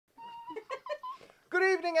Good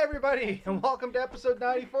evening, everybody, and welcome to episode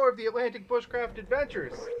 94 of the Atlantic Bushcraft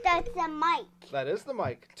Adventures. That's the mic. That is the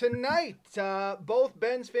mic. Tonight, both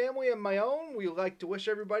Ben's family and my own, we would like to wish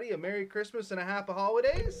everybody a Merry Christmas and a Happy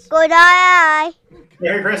Holidays. Good eye.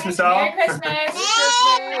 Merry Christmas, all. Merry Christmas.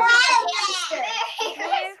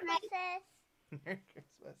 Merry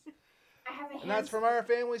Christmas. And that's from our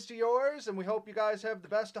families to yours, and we hope you guys have the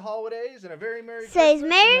best of holidays and a very Merry Says Christmas.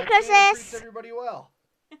 Merry and that Santa Christmas. treats everybody well.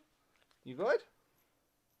 You good?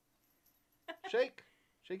 Shake.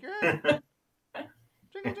 Shake your head. Jingle,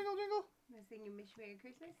 jingle, jingle. I'm singing Wish Merry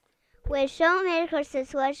Christmas. Wish you Merry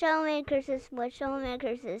Christmas, wish you Merry Christmas, wish you Merry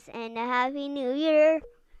Christmas, and a Happy New Year.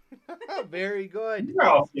 Very good. You were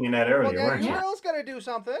all singing that earlier, Well, weren't you? Girl's got to do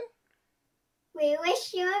something. We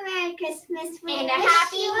wish you a Merry Christmas. We And a wish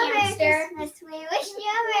happy you a Merry hamster. Christmas. We wish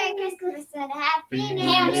you a Merry Christmas and a happy New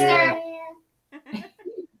Hamster. Year.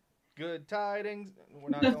 Good tidings. We're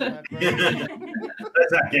not going that far.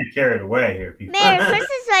 Let's not get carried away here, people. Merry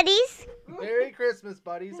Christmas, buddies. Merry Christmas,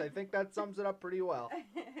 buddies. I think that sums it up pretty well.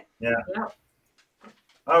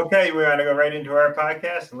 Okay, we want to go right into our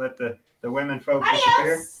podcast and let the women folk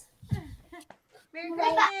disappear.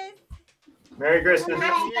 Adios. Merry Christmas.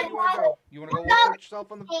 Merry Christmas. You want to go watch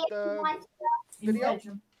yourself on the video?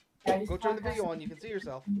 Go turn the video on. You can see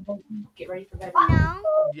yourself. Get ready for bed. No.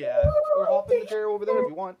 Yeah. Or hop in the chair over there if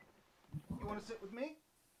you want. You want to sit with me?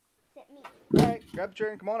 Sit me. All right. Grab a chair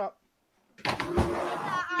and come on up.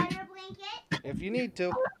 On your blanket. If you need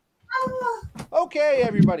to. Okay,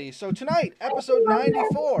 everybody. So tonight, episode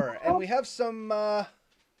 94, and we have some,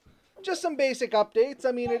 just some basic updates.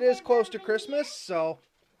 I mean, it is close to Christmas, so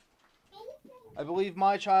I believe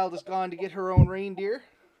my child has gone to get her own reindeer.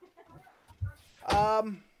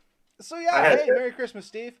 So yeah, hey, Merry Christmas,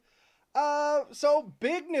 Steve. So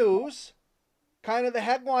big news, kind of the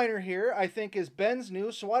headliner here, I think, is Ben's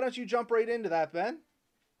news. So why don't you jump right into that, Ben?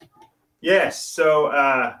 Yes, so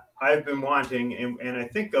I've been wanting, and I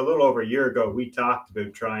think a little over a year ago, we talked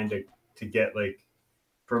about trying to get, like,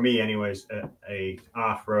 for me anyways, a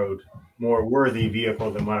off-road, more worthy vehicle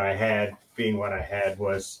than what I had, being what I had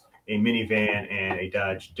was a minivan and a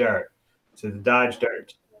Dodge Dart. So the Dodge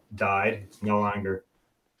Dart died. It's no longer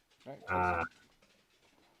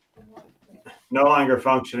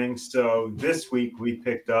functioning. So this week we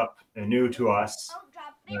picked up a new to us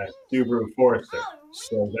Subaru Forester.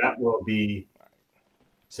 So that will be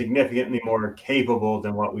significantly more capable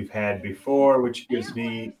than what we've had before, which gives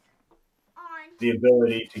me the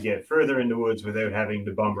ability to get further in the woods without having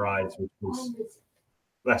to bum rides, which was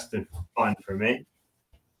less than fun for me.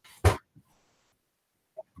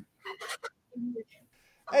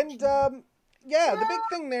 And yeah, the big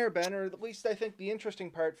thing there, Ben, or at least I think the interesting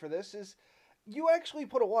part for this is you actually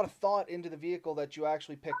put a lot of thought into the vehicle that you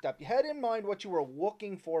actually picked up. You had in mind what you were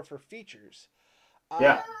looking for features.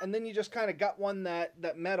 Yeah. And then you just kind of got one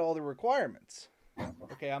that met all the requirements.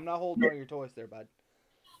 Okay, I'm not holding on to your toys there, bud.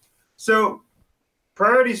 So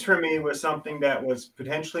priorities for me was something that was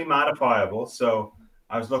potentially modifiable. So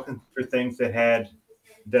I was looking for things that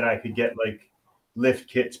I could get, like, lift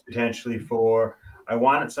kits potentially for. I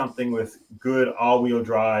wanted something with good all-wheel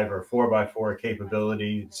drive or 4x4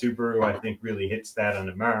 capability. Subaru, I think, really hits that on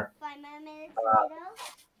the mark.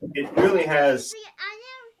 It really has,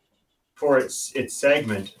 for its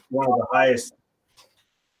segment, one of the highest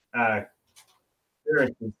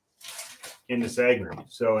clearances in the segment.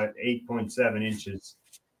 So at 8.7 inches,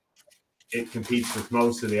 it competes with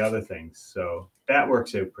most of the other things. So that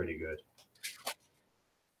works out pretty good.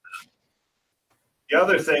 The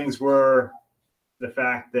other things were the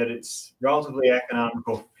fact that it's relatively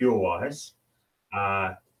economical fuel-wise,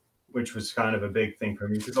 which was kind of a big thing for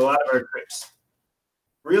me, because a lot of our trips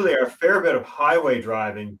really are a fair bit of highway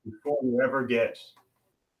driving before you ever get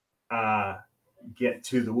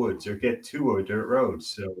to the woods or get to a dirt road.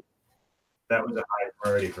 So that was a high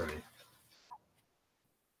priority for me.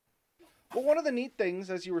 Well, one of the neat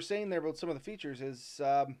things, as you were saying there about some of the features, is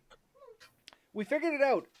we figured it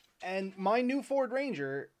out. And my new Ford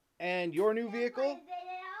Ranger and your new vehicle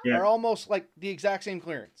are almost like the exact same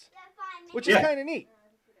clearance, which is kind of neat.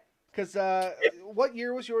 Because what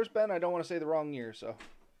year was yours, Ben? I don't want to say the wrong year. So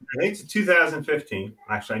I think it's a 2015.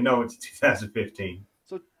 Actually, I know it's 2015.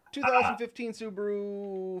 So 2015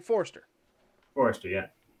 Subaru Forester. Forester, yeah.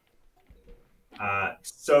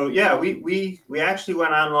 So yeah, we actually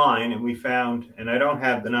went online and we found, and I don't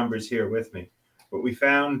have the numbers here with me, but we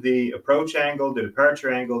found the approach angle, the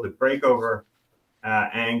departure angle, the breakover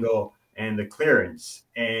angle, and the clearance.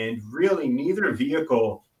 And really, neither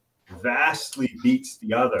vehicle vastly beats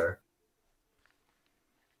the other.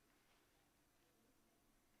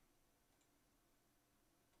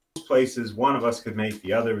 places one of us could make,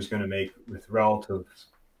 the other was going to make with relative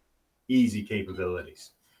easy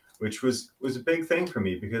capabilities, which was a big thing for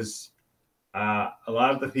me because a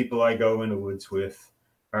lot of the people I go into woods with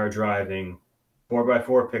are driving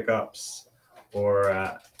 4x4 pickups,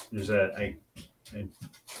 or there's a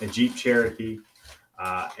Jeep Cherokee.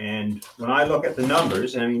 And when I look at the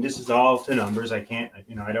numbers, I mean, this is all to numbers. I can't,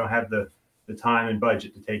 I don't have the time and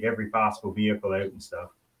budget to take every possible vehicle out and stuff.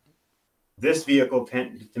 This vehicle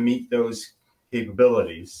tended to meet those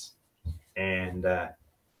capabilities and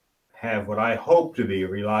have what I hope to be a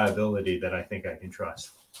reliability that I think I can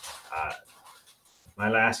trust. My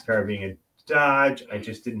last car being a Dodge, I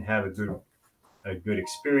just didn't have a good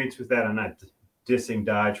experience with that. I'm not dissing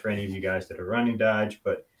Dodge for any of you guys that are running Dodge,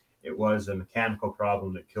 but it was a mechanical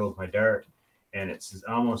problem that killed my Dart, and it's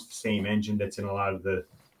almost the same engine that's in a lot of the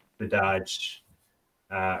Dodge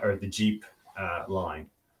or the Jeep line.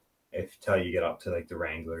 Until you get up to like the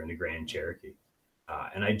Wrangler and the Grand Cherokee,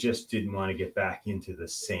 and I just didn't want to get back into the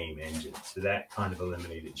same engine, so that kind of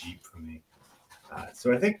eliminated Jeep for me.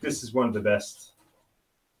 So I think this is one of the best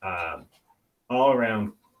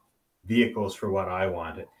all-around vehicles for what I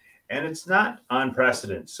wanted. And it's not on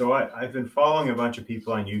precedent. So I've been following a bunch of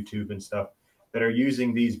people on YouTube and stuff that are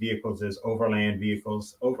using these vehicles as overland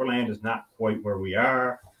vehicles. Overland is not quite where we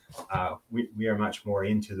are. We are much more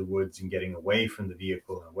into the woods and getting away from the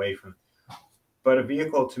vehicle and away from. But a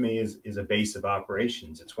vehicle to me is a base of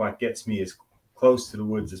operations. It's what gets me as close to the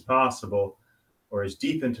woods as possible, or as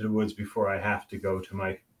deep into the woods before I have to go to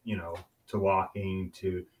my, to walking,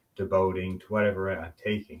 to boating, to whatever I'm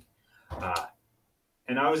taking.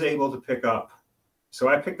 And I was able to pick up. So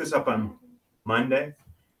I picked this up on Monday.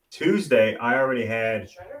 Tuesday, I already had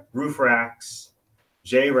roof racks,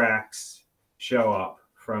 J racks show up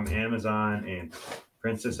from Amazon and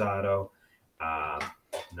Princess Auto.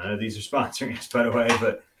 None of these are sponsoring us, by the way,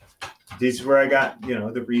 but these are where I got,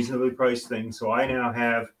 the reasonably priced things. So I now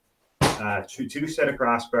have two set of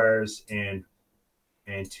crossbars and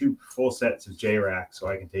two full sets of J racks, so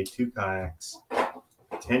I can take 2 kayaks,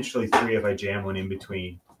 potentially 3 if I jam one in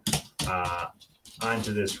between,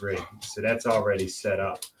 onto this rig. So that's already set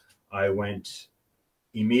up. I went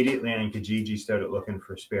immediately on Kijiji, started looking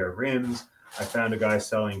for spare rims. I found a guy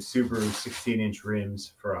selling Subaru 16-inch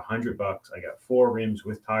rims for $100. I got 4 rims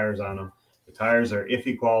with tires on them. The tires are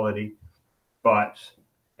iffy quality, but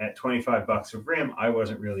at $25 of rim, I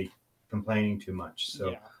wasn't really complaining too much.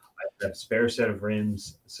 So yeah. I have a spare set of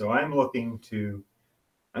rims. So I'm going to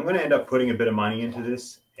end up putting a bit of money into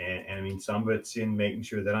this. And I mean, some of it's in making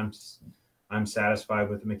sure that I'm satisfied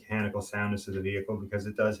with the mechanical soundness of the vehicle, because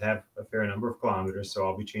it does have a fair number of kilometers. So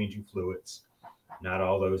I'll be changing fluids. Not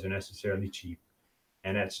all those are necessarily cheap.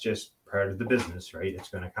 And that's just part of the business, right? It's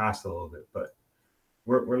going to cost a little bit, but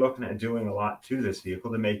we're looking at doing a lot to this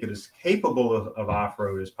vehicle to make it as capable of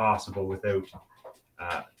off-road as possible without,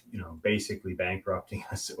 basically bankrupting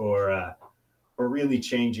us or really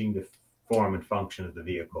changing the form and function of the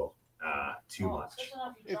vehicle too much.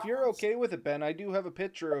 If you're okay with it, Ben, I do have a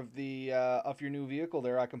picture of the of your new vehicle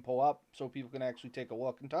there I can pull up so people can actually take a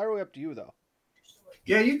look. Entirely up to you, though.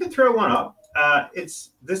 Yeah, you can throw one up. This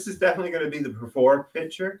is definitely going to be the before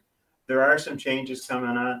picture. There are some changes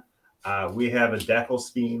coming on. We have a decal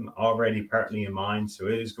scheme already partly in mind, so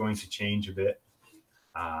it is going to change a bit.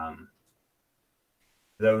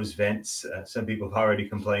 Those vents, some people have already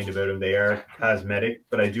complained about them. They are cosmetic,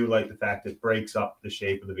 but I do like the fact it breaks up the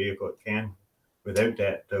shape of the vehicle. It can, without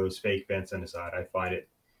those fake vents on the side. I find it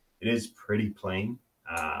is pretty plain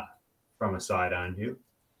from a side-on view.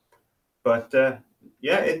 But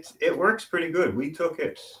yeah, it works pretty good. We took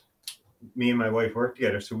it, me and my wife worked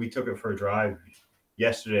together, so we took it for a drive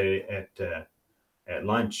yesterday at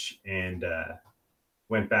lunch and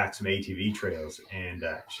went back some ATV trails, and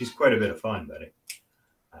she's quite a bit of fun, buddy.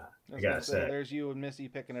 I gotta say, there's you and Missy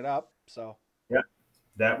picking it up. So yeah,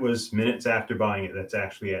 that was minutes after buying it. That's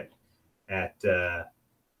actually at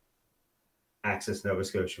Access Nova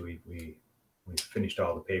Scotia. We finished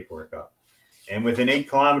all the paperwork up, and within 8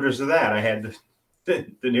 kilometers of that, I had the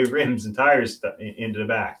new rims and tires into the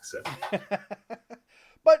back. So,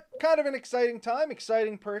 but kind of an exciting time,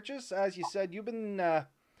 exciting purchase, as you said. You and I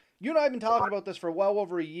have been talking about this for well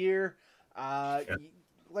over a year. Yeah.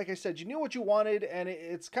 Like I said, you knew what you wanted, and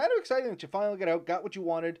it's kind of exciting that you finally got what you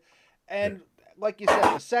wanted. And like you said,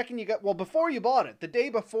 the second you got, before you bought it, the day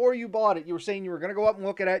before you bought it, you were saying you were going to go up and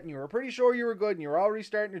look at it, and you were pretty sure you were good, and you were already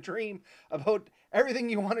starting to dream about everything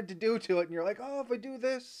you wanted to do to it. And you're like, oh, if I do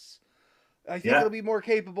this, I think it'll be more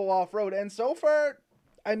capable off-road. And so far,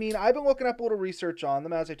 I mean, I've been looking up a little research on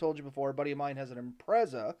them. As I told you before, a buddy of mine has an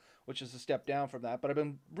Impreza, which is a step down from that. But I've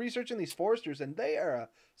been researching these Foresters, and they are a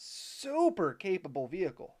super capable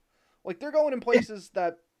vehicle. Like, they're going in places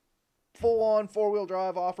that full-on four-wheel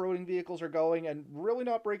drive off-roading vehicles are going and really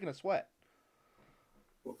not breaking a sweat.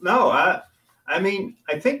 No, I mean,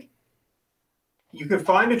 I think you can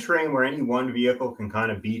find a terrain where any one vehicle can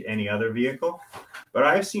kind of beat any other vehicle. But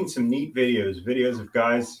I've seen some neat videos of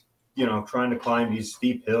guys, you know, trying to climb these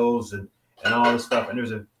steep hills and all this stuff. And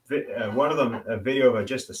there's one of them, a video of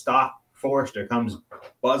just a stock Forester comes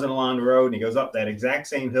buzzing along the road, and he goes up that exact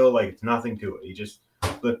same hill like it's nothing to it. He just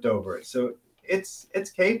flipped over it. So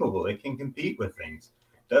it's capable. It can compete with things.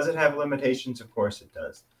 Does it have limitations? Of course it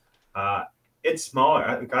does. It's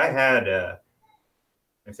smaller. I had,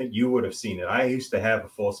 I think you would have seen it. I used to have a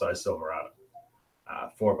full-size Silverado,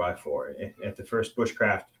 4x4. At the first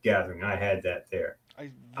bushcraft gathering, I had that there.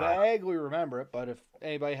 I vaguely remember it, but if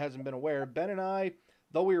anybody hasn't been aware, Ben and I,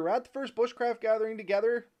 though we were at the first bushcraft gathering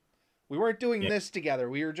together, we weren't doing this together.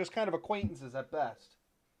 We were just kind of acquaintances at best.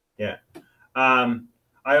 Yeah.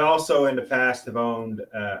 I also in the past have owned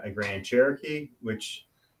a Grand Cherokee, which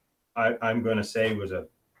I'm going to say was a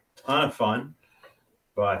ton of fun,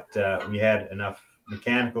 but we had enough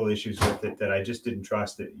mechanical issues with it that I just didn't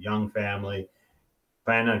trust it. Young family,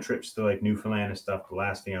 planning on trips to like Newfoundland and stuff. The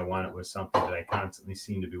last thing I wanted was something that I constantly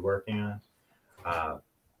seemed to be working on.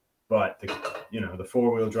 But the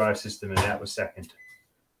four-wheel drive system, and that was second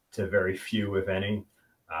to very few, if any.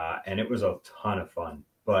 And it was a ton of fun.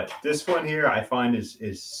 But this one here I find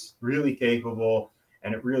is really capable,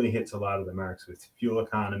 and it really hits a lot of the marks with fuel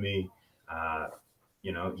economy,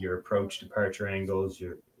 your approach, departure angles,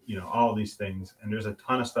 all these things. And there's a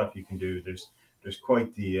ton of stuff you can do. There's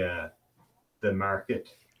quite the market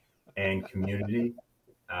and community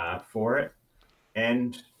for it.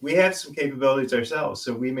 And we have some capabilities ourselves.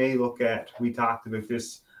 So we talked about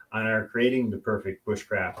this on our creating the perfect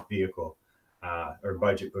bushcraft vehicle or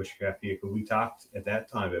budget bushcraft vehicle. We talked at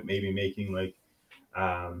that time about maybe making like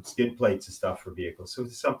skid plates and stuff for vehicles. So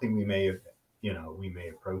it's something we may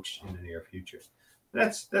approach in the near future.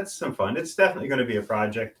 That's some fun. It's definitely going to be a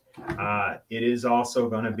project. It is also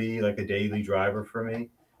going to be like a daily driver for me.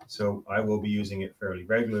 So I will be using it fairly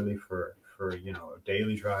regularly for a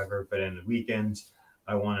daily driver. But in the weekends,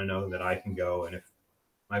 I want to know that I can go. And if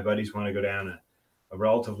my buddies want to go down a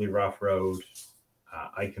relatively rough road,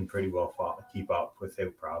 I can pretty well keep up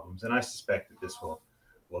without problems. And I suspect that this will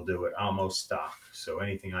do it almost stock. So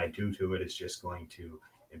anything I do to it is just going to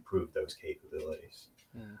improve those capabilities.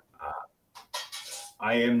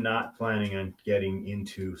 I am not planning on getting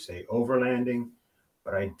into, say, overlanding,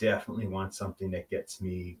 but I definitely want something that gets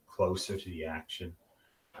me closer to the action.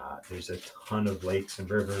 There's a ton of lakes and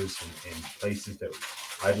rivers and places that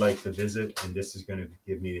I'd like to visit, and this is going to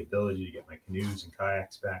give me the ability to get my canoes and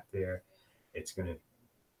kayaks back there. It's going to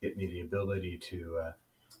get me the ability to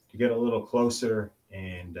get a little closer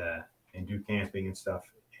and do camping and stuff,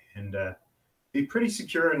 and be pretty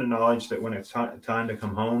secure in the knowledge that when it's time to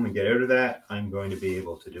come home and get out of that, I'm going to be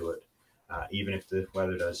able to do it, even if the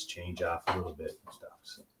weather does change off a little bit and stuff.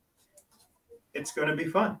 So it's going to be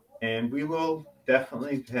fun, and we will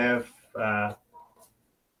definitely have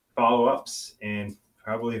follow-ups and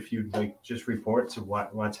probably a few just reports of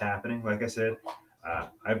what's happening. Like I said,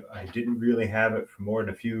 I didn't really have it for more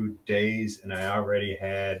than a few days, and I already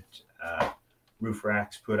had roof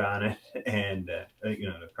racks put on it and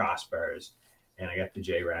the crossbars, and I got the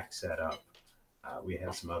J rack set up. We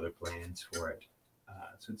have some other plans for it,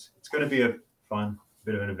 so it's going to be a fun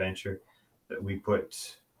bit of an adventure. That we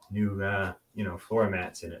put new floor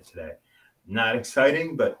mats in it today. Not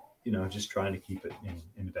exciting, but just trying to keep it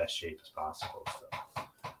in the best shape as possible. So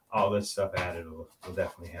all this stuff added will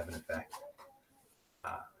definitely have an effect.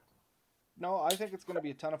 No, I think it's going to be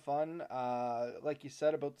a ton of fun. Like you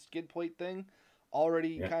said about the skid plate thing,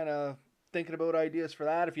 already kind of thinking about ideas for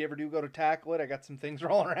that. If you ever do go to tackle it, I got some things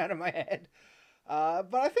rolling around in my head.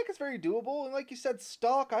 But I think it's very doable. And like you said,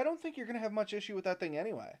 stock, I don't think you're going to have much issue with that thing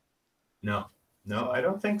anyway. No, I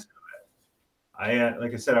don't think so.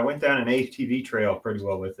 Like I said, I went down an ATV trail pretty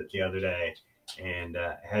well with it the other day, and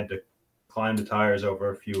had to climb the tires over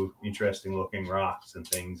a few interesting looking rocks and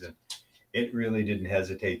things, and it really didn't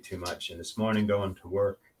hesitate too much. And this morning going to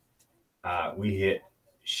work, we hit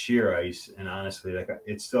sheer ice, and honestly,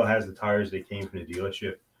 it still has the tires that came from the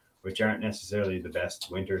dealership, which aren't necessarily the best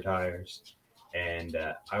winter tires. And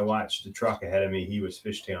I watched the truck ahead of me. He was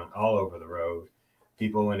fishtailing all over the road.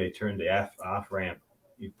 People, when they turned the off ramp,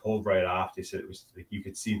 he pulled right off. They said it was like you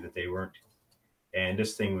could see that they weren't. And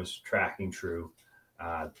this thing was tracking true.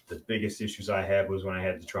 The biggest issues I had was when I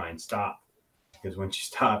had to try and stop because once you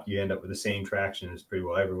stop, you end up with the same traction as pretty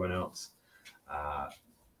well everyone else.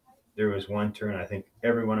 There was one turn, I think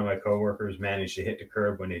every one of my coworkers managed to hit the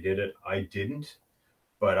curb when they did it. I didn't,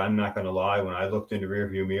 but I'm not going to lie. When I looked in the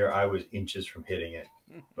rearview mirror, I was inches from hitting it.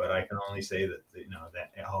 But I can only say that, you know,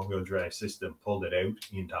 that all-wheel drive system pulled it out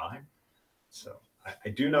in time. So I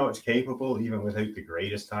do know it's capable, even without the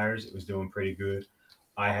greatest tires. It was doing pretty good.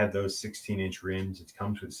 I had those 16-inch rims. It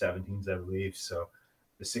comes with 17s, I believe. So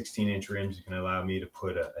the 16-inch rims can allow me to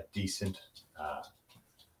put a decent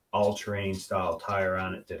all-terrain style tire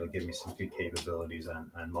on it that'll give me some good capabilities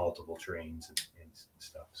on multiple terrains and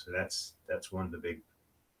stuff. So that's one of the big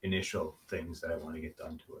initial things that I want to get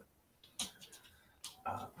done to it.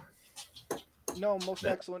 No, most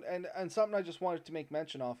excellent. And something I just wanted to make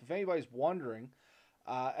mention of, if anybody's wondering,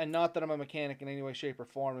 and not that I'm a mechanic in any way, shape, or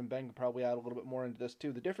form, and Ben can probably add a little bit more into this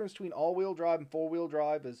too. The difference between all-wheel drive and four-wheel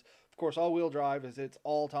drive is, of course, all-wheel drive is its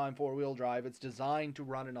all-time four-wheel drive. It's designed to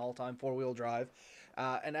run an all-time four-wheel drive.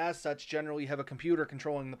 And as such, generally you have a computer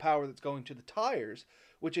controlling the power that's going to the tires,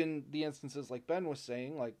 which in the instances like Ben was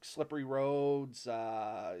saying, like slippery roads,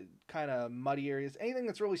 kind of muddy areas, anything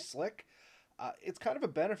that's really slick, it's kind of a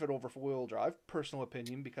benefit over four-wheel drive, personal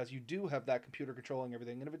opinion, because you do have that computer controlling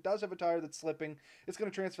everything. And if it does have a tire that's slipping, it's going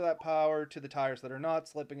to transfer that power to the tires that are not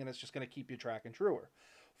slipping, and it's just going to keep you tracking truer.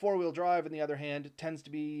 Four-wheel drive, on the other hand, tends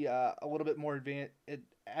to be a little bit more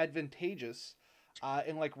advantageous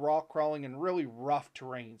in like rock crawling and really rough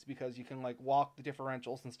terrains, because you can like walk the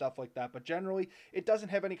differentials and stuff like that. But generally, it doesn't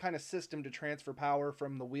have any kind of system to transfer power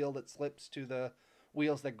from the wheel that slips to the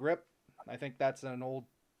wheels that grip. I think that's an old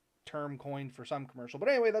term coined for some commercial, but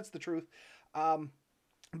anyway, that's the truth.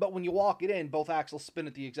 But when you walk it in, both axles spin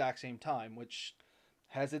at the exact same time, which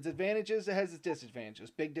has its advantages, it has its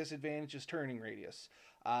disadvantages. Big disadvantage is turning radius.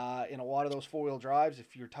 In a lot of those four-wheel drives,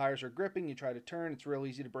 if your tires are gripping, you try to turn, it's real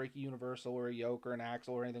easy to break a universal or a yoke or an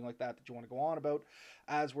axle or anything like that you want to go on about.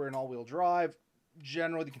 As we're in all-wheel drive,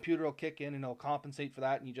 generally the computer will kick in and it'll compensate for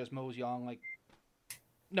that, and you just mosey on like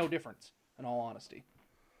no difference, in all honesty.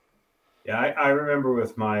 Yeah, I remember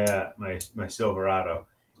with my my Silverado,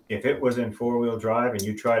 if it was in four-wheel drive and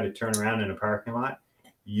you tried to turn around in a parking lot,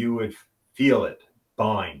 you would feel it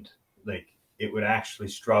bind. Like it would actually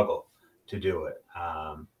struggle to do it.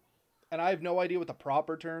 And I have no idea what the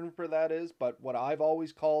proper term for that is, but what I've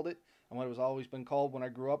always called it, and what it was always been called when I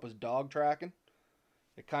grew up, was dog tracking.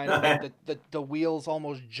 It kind of like the wheels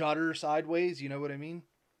almost judder sideways, you know what I mean?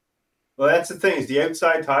 Well, that's the thing, is the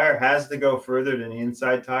outside tire has to go further than the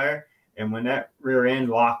inside tire. And when that rear end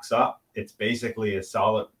locks up, it's basically a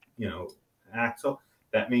solid, you know, axle.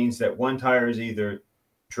 That means that one tire is either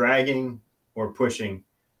dragging or pushing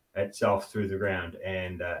itself through the ground.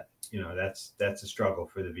 And, you know, that's a struggle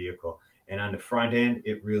for the vehicle. And on the front end,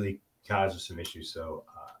 it really causes some issues. So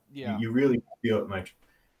yeah, you really feel it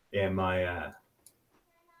in my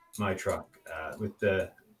truck. With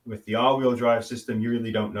the all-wheel drive system, you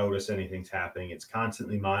really don't notice anything's happening. It's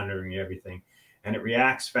constantly monitoring everything, and it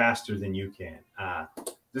reacts faster than you can.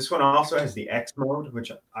 This one also has the X mode,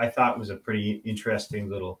 which I thought was a pretty interesting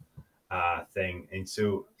little thing. And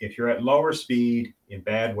so if you're at lower speed in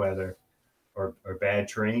bad weather or bad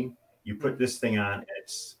terrain, you put this thing on, and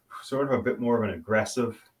it's sort of a bit more of an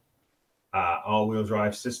aggressive all-wheel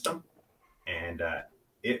drive system. And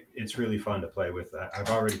it's really fun to play with. I've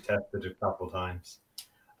already tested it a couple times.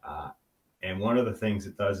 And one of the things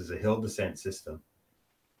it does is a hill descent system.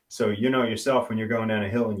 So you know yourself, when you're going down a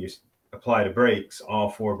hill and you apply the brakes, all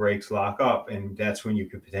four brakes lock up, and that's when you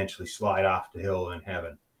could potentially slide off the hill and have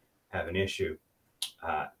an issue.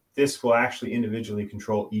 This will actually individually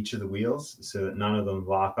control each of the wheels so that none of them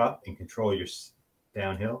lock up and control your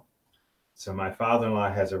downhill. So my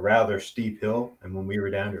father-in-law has a rather steep hill, and when we were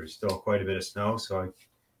down, there was still quite a bit of snow. So of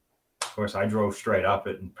course I drove straight up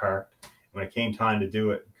it and parked. When it came time to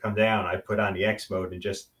do it, come down, I put on the X mode and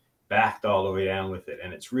just backed all the way down with it.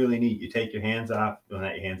 And it's really neat. You take your hands off, well,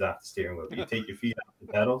 not your hands off the steering wheel, but you take your feet off the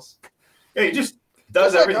pedals. Yeah, it just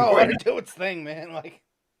does everything. Let it do its thing, man. Like,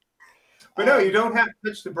 but no, you don't have to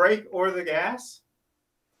touch the brake or the gas.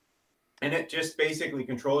 And it just basically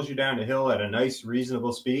controls you down the hill at a nice,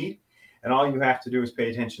 reasonable speed. And all you have to do is pay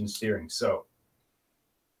attention to steering. So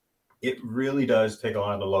it really does take a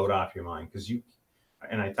lot of the load off your mind, because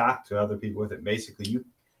and I talked to other people with it, basically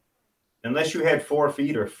unless you had 4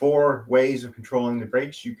 feet or 4 ways of controlling the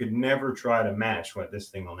brakes, you could never try to match what this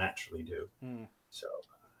thing will naturally do. So,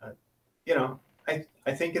 you know, I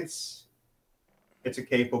think it's a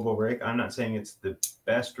capable rig. I'm not saying it's the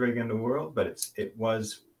best rig in the world, but it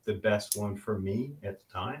was the best one for me at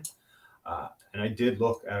the time. And I did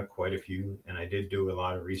look at quite a few, and I did do a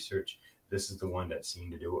lot of research. This is the one that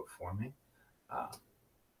seemed to do it for me.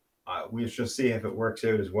 We shall see if it works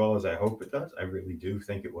out as well as I hope it does. I really do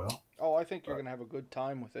think it will. Oh, I think you're going to have a good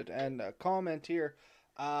time with it. And a comment here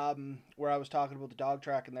where I was talking about the dog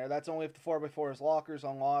track in there. That's only if the 4x4 is lockers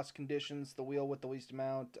on lost conditions. The wheel with the least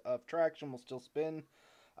amount of traction will still spin.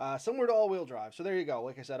 Similar to all-wheel drive. So there you go.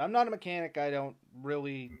 Like I said, I'm not a mechanic. I don't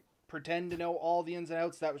really pretend to know all the ins and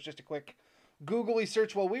outs. That was just a quick googly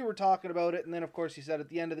search while we were talking about it. And then, of course, he said at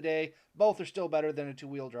the end of the day, both are still better than a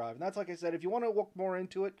two-wheel drive. And that's, like I said, if you want to look more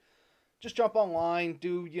into it, just jump online,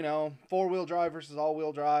 do, four-wheel drive versus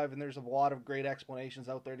all-wheel drive, and there's a lot of great explanations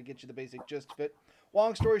out there to get you the basic gist of it.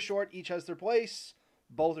 Long story short, each has their place.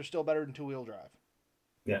 Both are still better than two-wheel drive.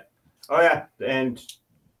 Yeah. Oh, yeah. And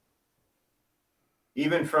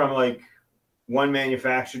even from, like, one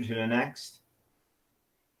manufacturer to the next,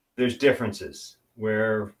 there's differences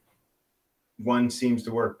where one seems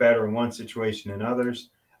to work better in one situation than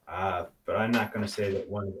others. But I'm not going to say that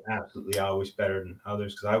one is absolutely always better than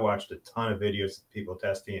others, because I watched a ton of videos of people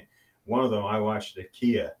testing it. One of them, I watched a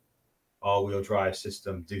Kia all-wheel drive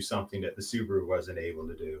system do something that the Subaru wasn't able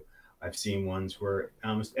to do. I've seen ones where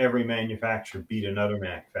almost every manufacturer beat another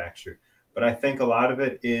manufacturer. But I think a lot of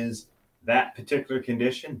it is that particular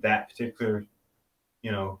condition, that particular,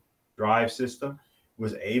 drive system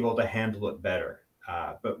was able to handle it better.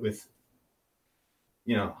 But with,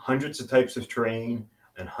 hundreds of types of terrain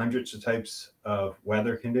and hundreds of types of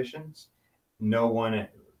weather conditions, no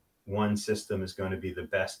one system is going to be the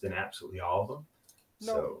best in absolutely all of them.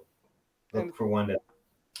 No. So look for one that's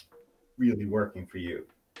really working for you.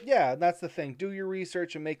 Yeah, that's the thing. Do your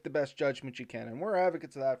research and make the best judgment you can. And we're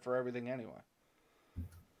advocates of that for everything anyway.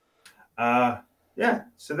 Yeah,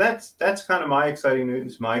 so that's kind of my exciting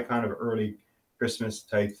news, my kind of early Christmas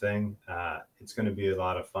type thing. It's going to be a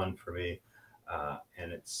lot of fun for me.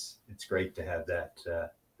 And it's great to have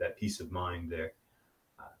that peace of mind there.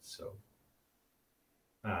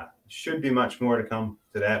 Should be much more to come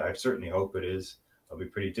to that. I certainly hope it is. I'll be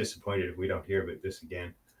pretty disappointed if we don't hear about this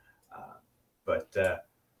again.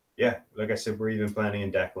 Yeah, like I said, we're even planning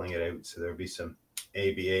on decaling it out. So there'll be some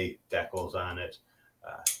ABA decals on it.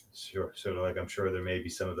 Sure. So like, I'm sure there may be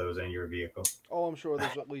some of those in your vehicle. Oh, I'm sure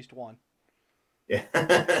there's at least one. Yeah.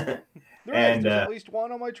 There's at least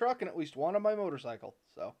one on my truck and at least one on my motorcycle.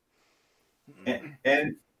 So.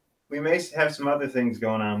 And we may have some other things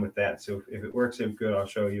going on with that. So if it works out good, I'll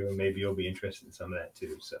show you, and maybe you'll be interested in some of that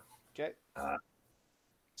too. So. Okay.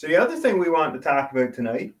 So the other thing we wanted to talk about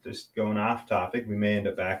tonight, just going off topic, we may end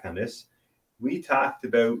up back on this. We talked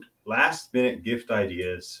about last minute gift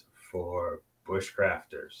ideas for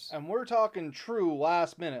bushcrafters. And we're talking true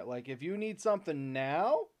last minute. Like if you need something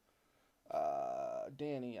now,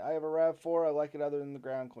 Danny, I have a RAV4. I like it other than the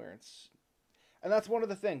ground clearance. And that's one of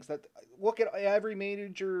the things that look at every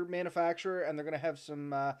major manufacturer, and they're going to have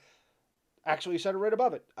some, actually you said it right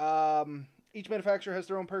above it. Each manufacturer has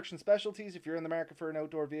their own perks and specialties. If you're in the market for an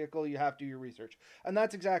outdoor vehicle, you have to do your research. And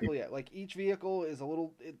that's exactly it. Like each vehicle is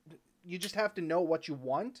you just have to know what you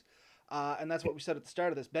want. And that's what we said at the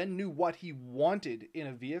start of this. Ben knew what he wanted in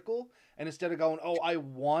a vehicle. And instead of going, oh, I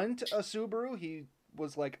want a Subaru, he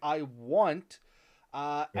was like, I want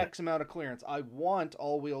X amount of clearance. I want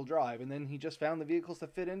all-wheel drive. And then he just found the vehicles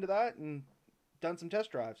that fit into that and done some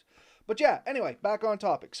test drives. But yeah, anyway, back on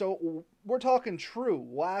topic. So we're talking true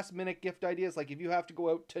last-minute gift ideas. Like if you have to go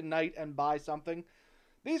out tonight and buy something,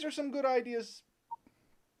 these are some good ideas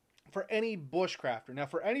for any bushcrafter. Now,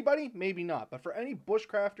 for anybody, maybe not. But for any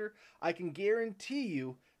bushcrafter, I can guarantee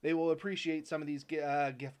you they will appreciate some of these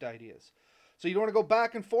gift ideas. So you don't want to go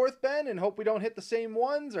back and forth, Ben, and hope we don't hit the same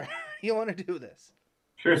ones? Or you want to do this?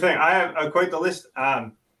 Sure thing. I have quite the list.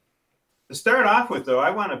 To start off with, though, I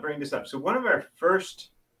want to bring this up. So one of our first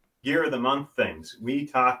Gear of the Month things, we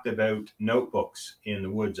talked about notebooks in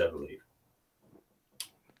the woods, I believe.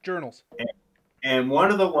 Journals. And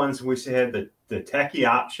one of the ones we had the techie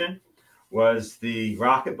option was the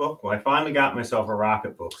Rocketbook. Well, I finally got myself a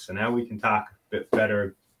Rocketbook, so now we can talk a bit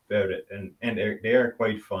better about it. And they are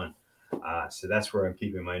quite fun. So that's where I'm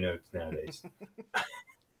keeping my notes nowadays.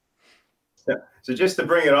 So just to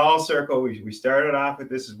bring it all circle, we started off with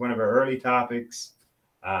this as one of our early topics.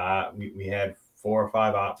 We had 4 or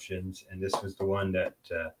 5 options, and this was the one that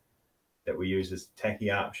we use as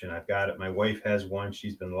techie option. I've got it. My wife has one.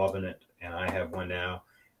 She's been loving it, and I have one now.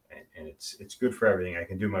 And it's good for everything. I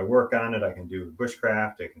can do my work on it. I can do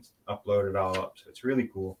bushcraft. I can upload it all up. So it's really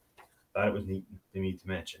cool. Thought it was neat to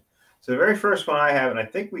mention. So the very first one I have, and I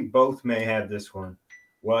think we both may have this one,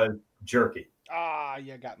 was jerky. Ah,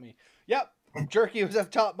 you got me. Yep, jerky was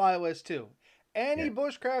up top my list too. Any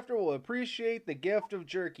bushcrafter will appreciate the gift of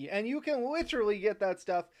jerky. And you can literally get that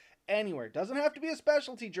stuff anywhere. It doesn't have to be a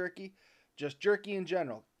specialty jerky. just jerky in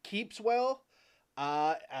general. Keeps well,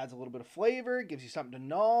 adds a little bit of flavor, gives you something to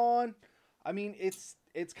gnaw on. I mean, it's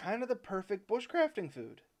kind of the perfect bushcrafting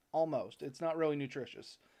food, almost. It's not really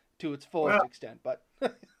nutritious to its fullest extent, but...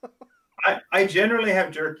 I generally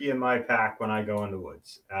have jerky in my pack when I go in the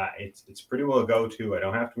woods. It's pretty well a go-to. I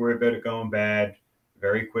don't have to worry about it going bad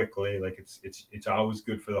very quickly. Like it's always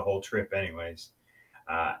good for the whole trip anyways.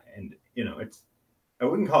 And you know, I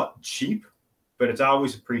wouldn't call it cheap, but it's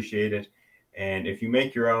always appreciated. And if you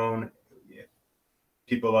make your own,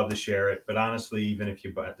 people love to share it. But honestly, even if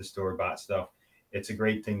you buy the store-bought stuff, it's a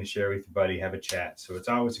great thing to share with your buddy, have a chat. So it's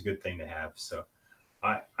always a good thing to have. So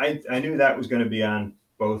I knew that was going to be on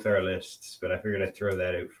both our lists, but I figured I'd throw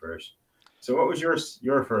that out first. So what was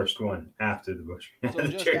your first one after the bush? So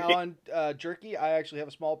just jerky. On jerky, I actually have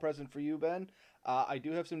a small present for you, Ben. I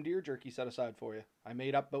do have some deer jerky set aside for you. I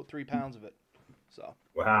made up about 3 pounds of it. So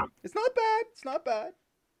wow, it's not bad. It's not bad.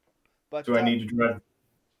 But do I need to drive?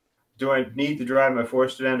 Do I need to drive my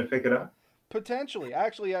Forester down to pick it up? Potentially.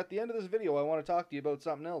 Actually, at the end of this video, I want to talk to you about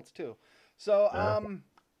something else too. So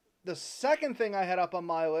the second thing I had up on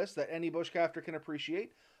my list that any bushcrafter can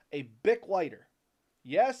appreciate, a Bic lighter.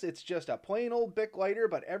 Yes, it's just a plain old Bic lighter,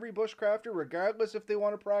 but every bushcrafter, regardless if they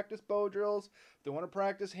want to practice bow drills, if they want to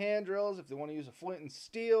practice hand drills, if they want to use a flint and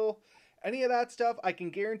steel, any of that stuff, I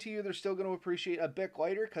can guarantee you they're still going to appreciate a Bic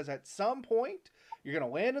lighter, because at some point, you're going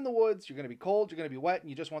to land in the woods, you're going to be cold, you're going to be wet, and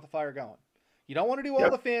you just want the fire going. You don't want to do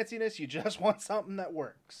all the fanciness, you just want something that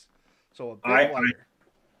works. So a Bic lighter.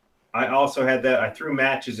 I also had that. I threw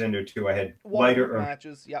matches in there too. I had lighter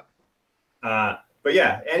matches. Yep. But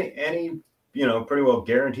yeah, any pretty well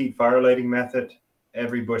guaranteed fire lighting method.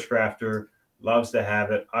 Every bushcrafter loves to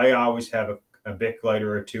have it. I always have a Bic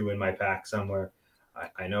lighter or two in my pack somewhere.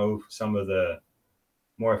 I know some of the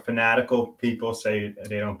more fanatical people say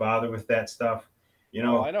they don't bother with that stuff. You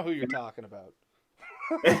know, I know who you're talking about.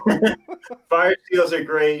 Fire steels are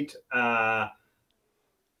great. But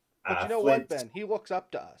you know what, Ben? He looks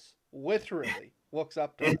up to us. Literally looks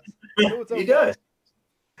up to us. So okay. He does.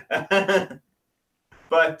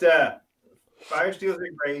 But fire steels are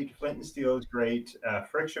great. Flint and steel is great.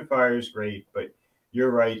 Friction fire is great. But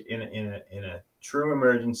you're right. In a true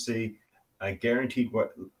emergency, a guaranteed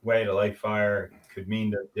way to light fire could mean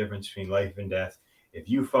the difference between life and death. If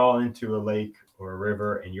you fall into a lake or a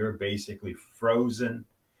river and you're basically frozen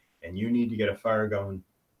and you need to get a fire going,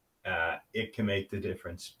 it can make the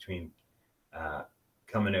difference between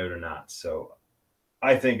coming out or not. So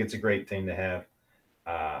I think it's a great thing to have.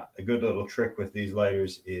 A good little trick with these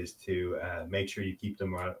lighters is to make sure you keep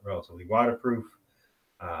them relatively waterproof.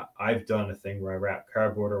 I've done a thing where I wrap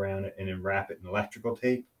cardboard around it and then wrap it in electrical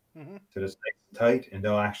tape so it's nice and tight,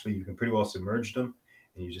 and you can pretty well submerge them,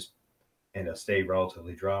 and they'll stay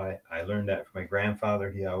relatively dry. I learned that from my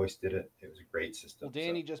grandfather. He always did it. It was a great system. Well,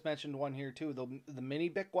 Danny just mentioned one here too. The mini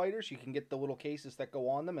Bic lighters, you can get the little cases that go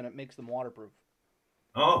on them, and it makes them waterproof.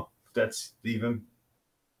 Oh, that's even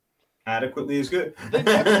adequately as good. They're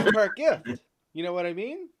a two-part gift. You know what I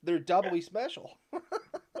mean? They're doubly special. Oh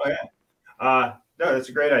yeah. No, that's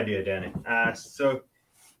a great idea, Danny. So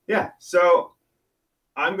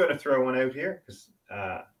I'm going to throw one out here because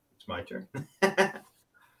it's my turn.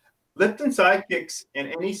 Lipton Sidekicks and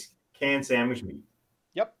any canned sandwich meat.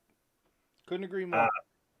 Yep. Couldn't agree more.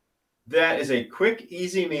 That is a quick,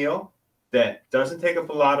 easy meal that doesn't take up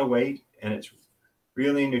a lot of weight, and it's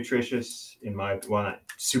really nutritious not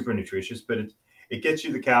super nutritious, but it gets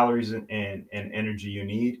you the calories and energy you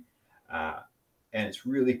need. And it's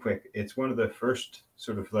really quick. It's one of the first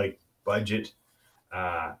sort of like budget,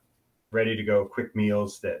 ready to go quick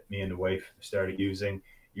meals that me and the wife started using.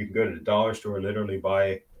 You can go to the dollar store, literally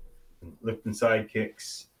buy Lipton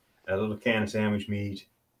Sidekicks, a little can of sandwich meat,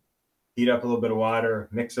 heat up a little bit of water,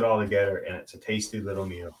 mix it all together, and it's a tasty little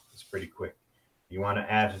meal. It's pretty quick. You want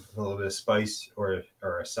to add a little bit of spice or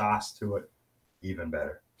a sauce to it, even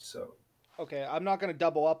better. So, okay, I'm not going to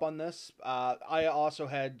double up on this. I also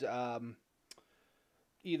had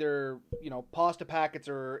either pasta packets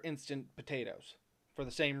or instant potatoes for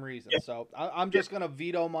the same reason. Yeah. So I'm just going to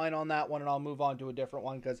veto mine on that one, and I'll move on to a different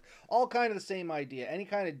one because all kind of the same idea. Any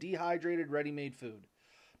kind of dehydrated, ready-made food.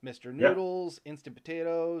 Mr. Noodles, instant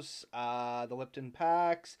potatoes, the Lipton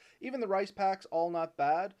packs, even the rice packs, all not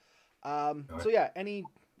bad. So yeah, any,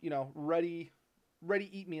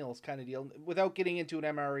 ready-eat meals kind of deal without getting into an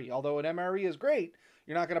MRE. Although an MRE is great,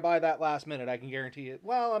 you're not going to buy that last minute. I can guarantee it.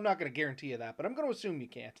 Well, I'm not going to guarantee you that, but I'm going to assume you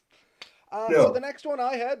can't. No. So the next one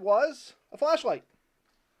I had was a flashlight.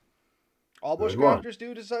 All bushcrafters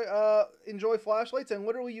do enjoy flashlights, and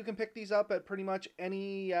literally you can pick these up at pretty much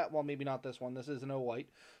any, well, maybe not this one. This isn't a white,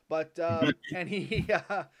 but any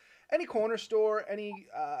any corner store, any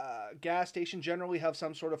gas station generally have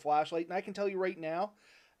some sort of flashlight. And I can tell you right now,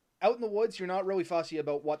 out in the woods, you're not really fussy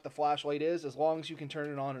about what the flashlight is. As long as you can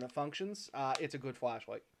turn it on and it functions, it's a good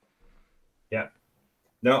flashlight. Yeah.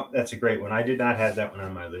 No, that's a great one. I did not have that one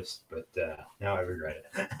on my list, but now I regret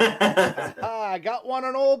it. I got one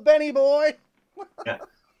on old Benny boy. Yeah.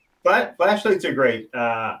 But flashlights are great.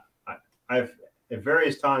 I've at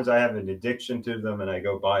various times I have an addiction to them, and I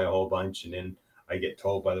go buy a whole bunch, and then I get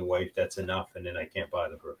told by the wife that's enough, and then I can't buy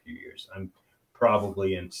them for a few years. I'm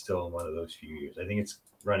probably still in one of those few years. I think it's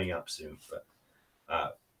running up soon, but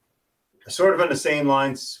sort of on the same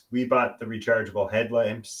lines, we bought the rechargeable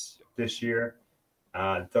headlamps this year.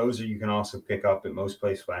 Those you can also pick up at most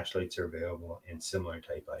places. Flashlights are available, and similar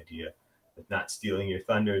type idea. But not stealing your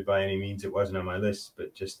thunder by any means. It wasn't on my list,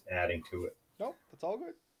 but just adding to it. No, that's all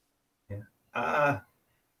good. Yeah.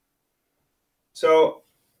 So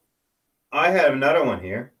I have another one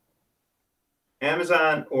here.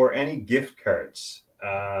 Amazon or any gift cards.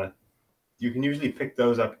 You can usually pick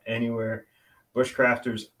those up anywhere.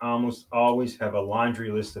 Bushcrafters almost always have a laundry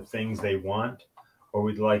list of things they want or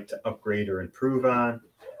would like to upgrade or improve on.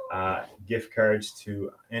 Gift cards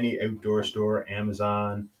to any outdoor store,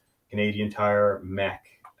 Amazon, Canadian Tire, Mech,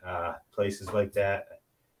 places like that.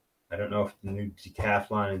 I don't know if the new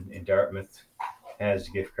Decathlon in Dartmouth has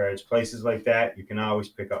gift cards. Places like that, you can always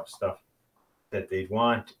pick up stuff that they'd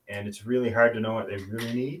want, and it's really hard to know what they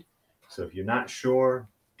really need. So if you're not sure,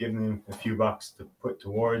 give them a few bucks to put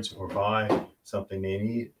towards or buy something they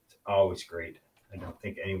need. It's always great. I don't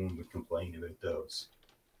think anyone would complain about those.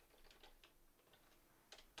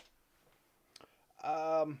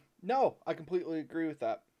 No, I completely agree with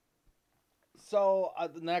that. So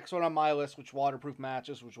the next one on my list, which waterproof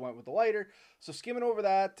matches, which went with the lighter. So skimming over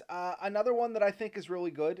that, another one that I think is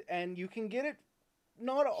really good, and you can get it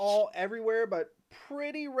not all everywhere, but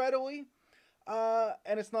pretty readily,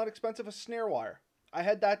 and it's not expensive, a snare wire. I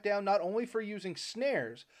had that down not only for using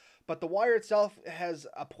snares, but the wire itself has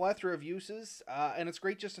a plethora of uses, and it's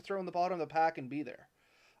great just to throw in the bottom of the pack and be there.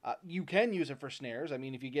 You can use it for snares. I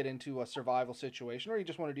mean, if you get into a survival situation or you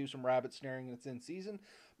just want to do some rabbit snaring and it's in season.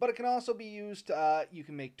 But it can also be used, you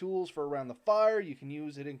can make tools for around the fire. You can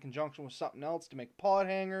use it in conjunction with something else to make a pod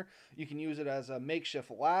hanger. You can use it as a makeshift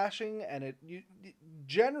lashing, and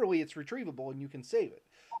generally it's retrievable and you can save it.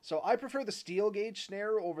 So I prefer the steel gauge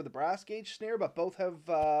snare over the brass gauge snare, but both have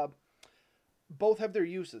their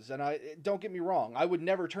uses. And don't get me wrong, I would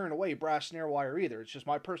never turn away brass snare wire either. It's just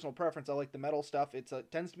my personal preference. I like the metal stuff. It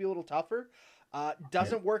tends to be a little tougher.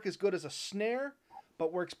 Doesn't work as good as a snare,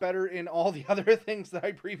 but works better in all the other things that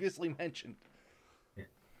I previously mentioned.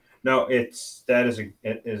 No, that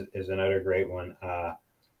is another great one.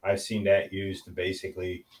 I've seen that used to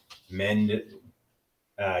basically mend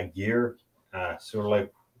gear, sort of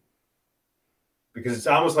like, because it's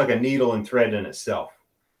almost like a needle and thread in itself.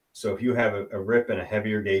 So if you have a rip in a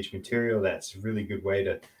heavier gauge material, that's a really good way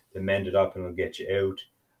to mend it up and it'll get you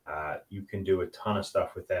out. You can do a ton of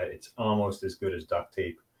stuff with that. It's almost as good as duct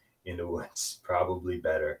tape in the woods, probably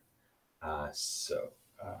better. I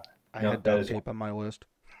had duct tape on my list.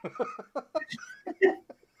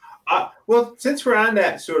 Well, since we're on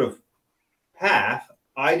that sort of path,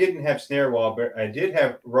 I didn't have snare wall, but I did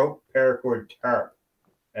have rope paracord tarp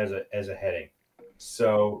as a heading.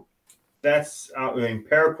 So that's, I mean,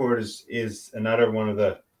 paracord is another one of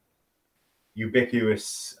the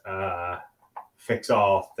ubiquitous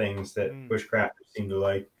fix-all things that bushcrafters seem to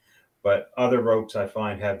like. But other ropes I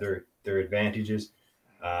find have their advantages.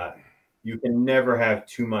 You can never have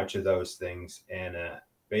too much of those things, and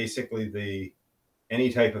basically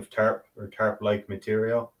any type of tarp or tarp-like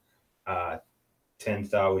material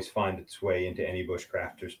tends to always find its way into any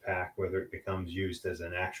bushcrafter's pack, whether it becomes used as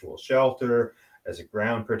an actual shelter, as a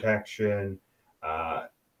ground protection, and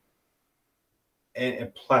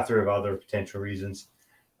a plethora of other potential reasons.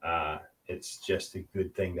 It's just a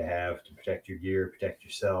good thing to have to protect your gear, protect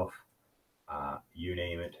yourself, you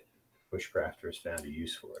name it. Bushcrafter has found a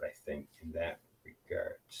use for it, I think, in that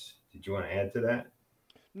regard. Did you want to add to that?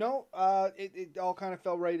 No, it all kind of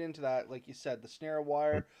fell right into that. Like you said, the snare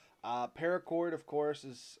wire, paracord, of course,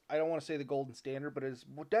 is, I don't want to say the golden standard, but is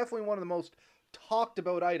definitely one of the most talked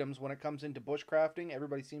about items when it comes into bushcrafting.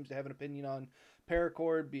 Everybody seems to have an opinion on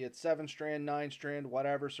paracord, be it 7-strand, 9-strand,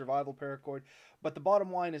 whatever, survival paracord. But the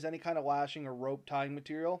bottom line is any kind of lashing or rope tying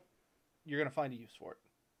material, you're going to find a use for it.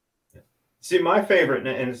 See, my favorite,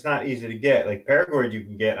 and it's not easy to get, like paracord you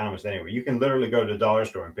can get almost anywhere. You can literally go to the dollar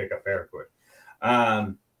store and pick up paracord.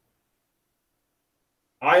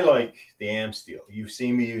 I like the Amsteel. You've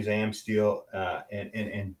seen me use Amsteel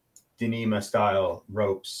and Dyneema style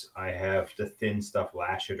ropes. I have the thin stuff,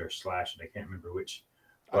 Lash It or Slash It. I can't remember which.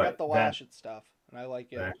 I got the Lash It stuff, and I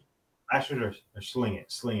like it. Lash It or Sling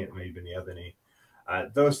It. Sling It may have been the other name.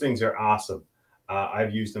 Those things are awesome.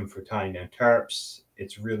 I've used them for tying down tarps.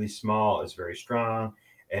 It's really small. It's very strong.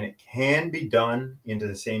 And it can be done into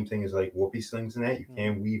the same thing as like whoopee slings and that. You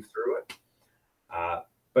can weave through it.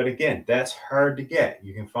 But again, that's hard to get.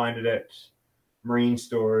 You can find it at marine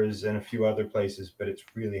stores and a few other places, but it's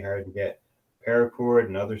really hard to get. Paracord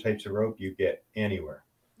and other types of rope you get anywhere.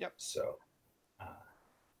 Yep. So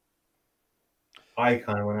I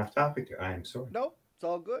kind of went off topic there. I am sorry. No, it's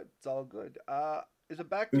all good. It's all good. Is it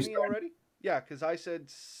back to me already? Yeah, because I said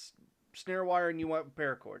snare wire and you went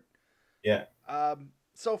paracord. Yeah.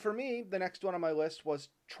 So for me, the next one on my list was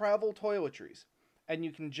travel toiletries. And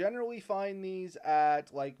you can generally find these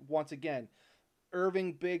at, like, once again,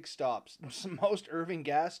 Irving Big Stops, most Irving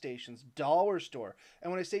gas stations, dollar store. And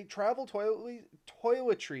when I say travel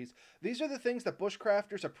toiletries, these are the things that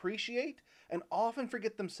bushcrafters appreciate and often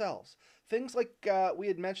forget themselves. Things like, we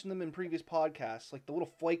had mentioned them in previous podcasts, like the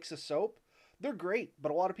little flakes of soap. They're great,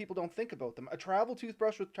 but a lot of people don't think about them. A travel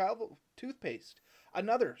toothbrush with travel toothpaste.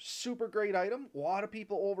 Another super great item. A lot of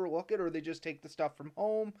people overlook it, or they just take the stuff from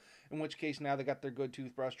home, in which case now they got their good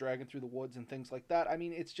toothbrush dragging through the woods and things like that. I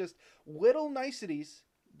mean, it's just little niceties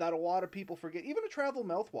that a lot of people forget. Even a travel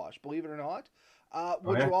mouthwash, believe it or not.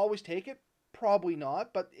 Would you always take it? Probably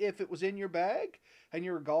not. But if it was in your bag and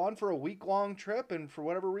you were gone for a week-long trip and for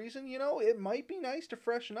whatever reason, you know, it might be nice to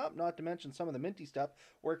freshen up, not to mention some of the minty stuff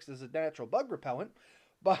works as a natural bug repellent.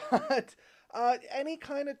 But any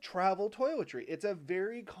kind of travel toiletry. It's a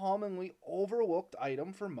very commonly overlooked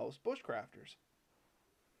item for most bushcrafters.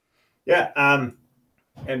 Yeah,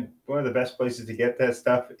 and one of the best places to get that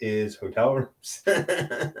stuff is hotel rooms.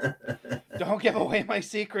 Don't give away my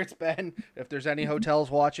secrets, Ben. If there's any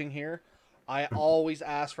hotels watching here, I always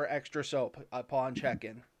ask for extra soap upon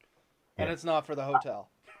check-in. And it's not for the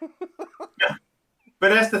hotel. But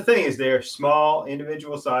that's the thing, is they're small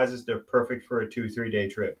individual sizes. They're perfect for a 2-3 day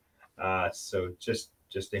trip. So just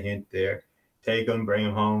a hint there. Take them, bring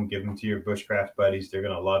them home, give them to your bushcraft buddies. They're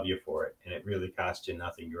going to love you for it. And it really costs you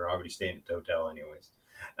nothing. You're already staying at the hotel anyways.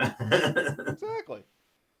 Exactly.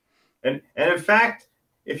 And in fact,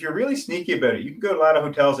 if you're really sneaky about it, you can go to a lot of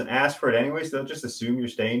hotels and ask for it anyways. They'll just assume you're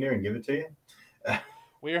staying there and give it to you.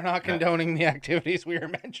 We are not condoning the activities we are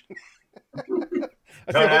mentioning.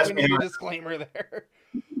 I feel like we need a disclaimer there.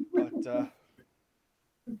 But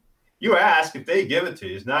you ask if they give it to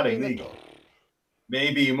you. It's not illegal.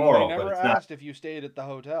 Maybe immoral, they never but it's not. asked if you stayed at the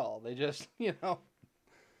hotel. They just, you know,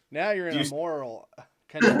 now you're in a moral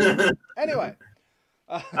conundrum. Anyway.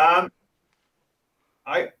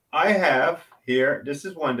 I have here, this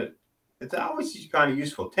is one that it's always kind of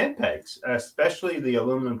useful. Tent pegs, especially the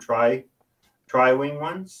aluminum tri-wing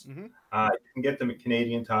ones. Mm-hmm. You can get them at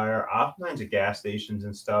Canadian Tire, oftentimes at gas stations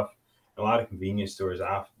and stuff. A lot of convenience stores,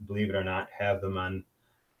 believe it or not, have them on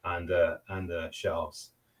the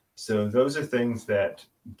shelves. So those are things that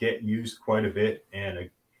get used quite a bit, and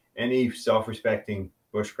any self-respecting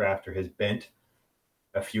bushcrafter has bent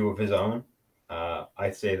a few of his own.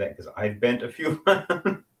 I say that because I've bent a few.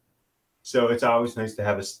 So it's always nice to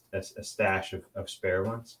have a stash of spare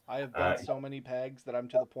ones. I have bent so many pegs that I'm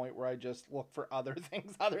to the point where I just look for other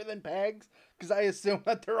things other than pegs because I assume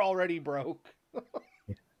that they're already broke.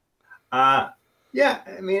 Yeah,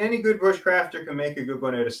 I mean, any good bushcrafter can make a good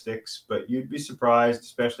one out of sticks, but you'd be surprised,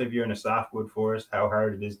 especially if you're in a softwood forest, how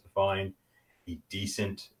hard it is to find a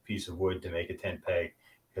decent piece of wood to make a tent peg.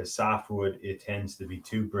 Because softwood, it tends to be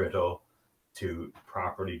too brittle to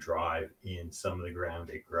properly drive in some of the ground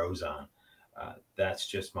it grows on. That's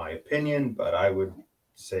just my opinion, but I would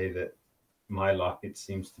say that my luck, it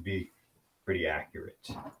seems to be pretty accurate.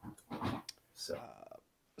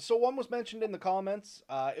 So one was mentioned in the comments.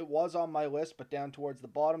 It was on my list, but down towards the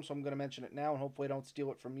bottom, so I'm going to mention it now, and hopefully I don't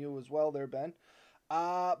steal it from you as well there, Ben.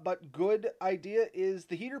 But good idea is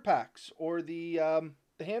the heater packs or the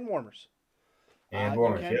hand warmers.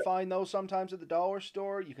 You can find those sometimes at the dollar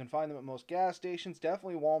store. You can find them at most gas stations.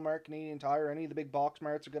 Definitely Walmart, Canadian Tire, any of the big box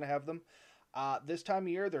marts are going to have them. This time of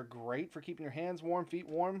year, they're great for keeping your hands warm, feet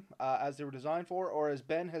warm, as they were designed for. Or as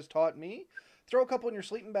Ben has taught me, throw a couple in your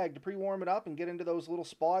sleeping bag to pre-warm it up and get into those little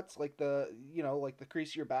spots like the crease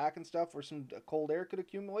of your back and stuff where some cold air could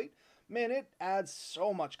accumulate. Man, it adds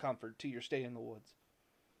so much comfort to your stay in the woods.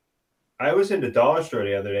 I was in the dollar store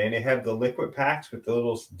the other day, and they have the liquid packs with the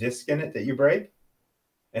little disc in it that you break.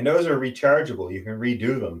 And those are rechargeable. You can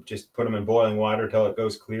redo them. Just put them in boiling water till it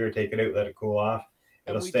goes clear. Take it out, let it cool off.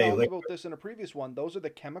 It'll stay liquid. We talked about this in a previous one. Those are the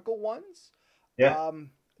chemical ones. Yeah.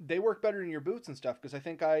 they work better in your boots and stuff, because I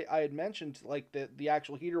think I had mentioned like the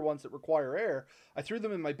actual heater ones that require air. I threw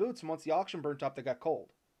them in my boots, and once the auction burnt up, they got cold.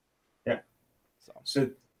 Yeah. So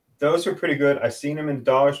those are pretty good. I seen them in the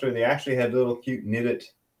dollar store. They actually had little cute knitted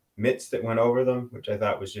mitts that went over them, which I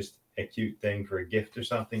thought was just a cute thing for a gift or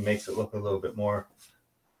something. Makes it look a little bit more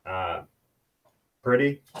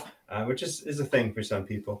pretty, which is a thing for some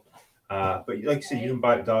people. But like I said, you can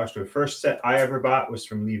buy it at the dollar store. First set I ever bought was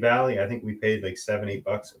from Lee Valley. I think we paid like $7-8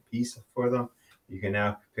 a piece for them. You can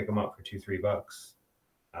now pick them up for $2-3.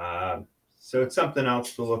 So it's something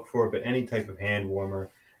else to look for. But any type of hand warmer,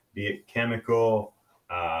 be it chemical,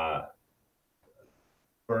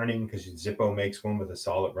 burning, because Zippo makes one with a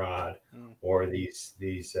solid rod, or these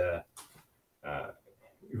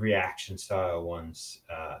reaction style ones,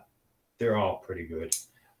 they're all pretty good.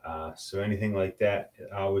 So anything like that,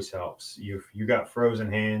 it always helps. If you got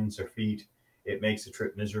frozen hands or feet, it makes the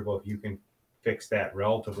trip miserable. If you can fix that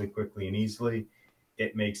relatively quickly and easily,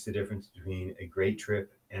 it makes the difference between a great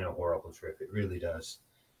trip and a horrible trip. It really does.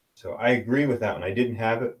 So I agree with that one. I didn't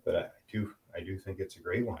have it, but I do think it's a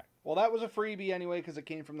great one. Well, that was a freebie anyway, because it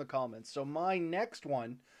came from the comments. So my next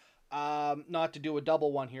one, not to do a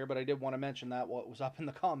double one here, but I did want to mention that while it was up in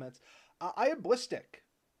the comments. I had Blistick.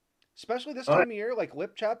 Especially this time of year, like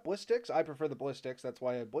lip chap Blistics. I prefer the Blistics. That's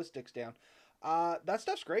why I have Blistics down. That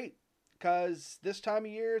stuff's great, because this time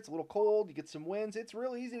of year, it's a little cold. You get some winds. It's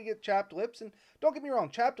real easy to get chapped lips. And don't get me wrong,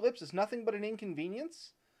 chapped lips is nothing but an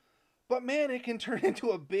inconvenience. But man, it can turn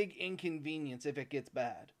into a big inconvenience if it gets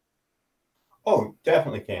bad. Oh,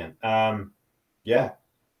 definitely can. Yeah.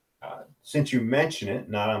 Since you mention it,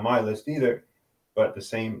 not on my list either, but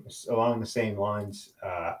along the same lines,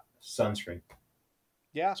 sunscreen.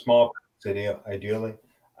 Yeah. Small ideally.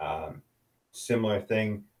 Similar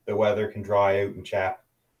thing. The weather can dry out and chap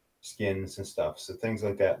skins and stuff. So things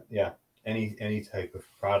like that. Yeah. Any type of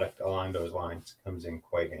product along those lines comes in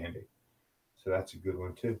quite handy. So that's a good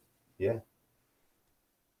one too. Yeah.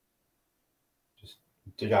 Just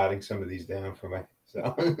jotting some of these down for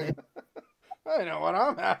myself. I know what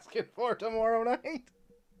I'm asking for tomorrow night.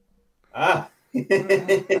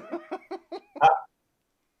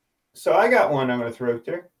 So I got one I'm going to throw out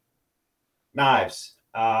there. Knives.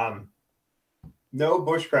 No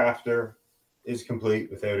bushcrafter is complete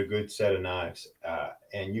without a good set of knives.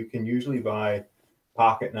 And you can usually buy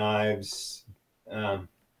pocket knives,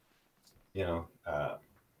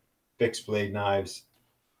 fixed blade knives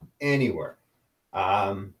anywhere.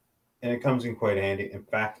 And it comes in quite handy. In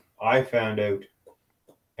fact, I found out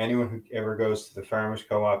anyone who ever goes to the Farmers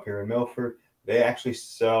Co-op here in Milford, they actually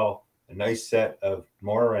sell a nice set of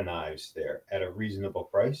Mora knives there at a reasonable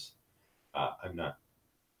price. I'm not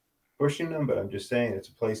pushing them, but I'm just saying it's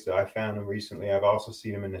a place that I found them recently. I've also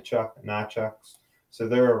seen them in the Notchucks. So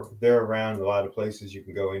they're around a lot of places you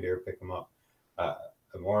can go in there and pick them up.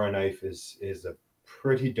 A Mora knife is a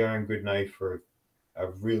pretty darn good knife for a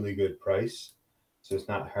really good price. So it's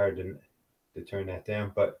not hard to turn that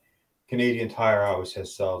down. But Canadian Tire always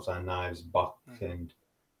has sales on knives, Buck and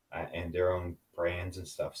their own brands and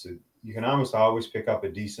stuff. So you can almost always pick up a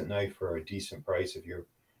decent knife for a decent price if you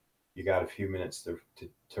got a few minutes to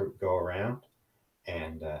go around.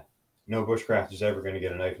 And no bushcrafter's ever going to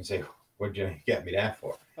get a knife and say, "What'd you get me that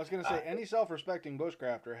for?" I was going to say, any self-respecting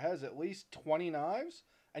bushcrafter has at least 20 knives,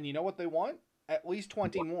 and you know what they want? At least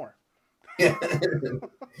 20 more.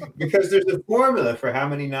 Because there's a formula for how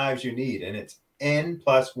many knives you need, and it's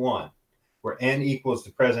N+1, where N equals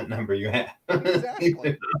the present number you have.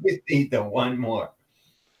 Exactly. You need the one more.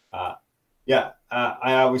 I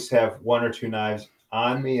always have one or two knives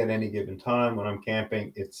on me at any given time. When I'm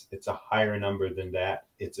camping, it's a higher number than that.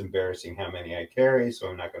 It's embarrassing how many I carry, so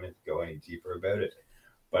I'm not going to go any deeper about it.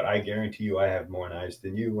 But I guarantee you I have more knives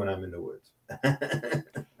than you when I'm in the woods.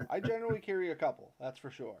 I generally carry a couple, that's for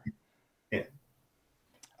sure. Yeah.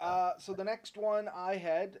 So the next one I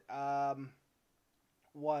had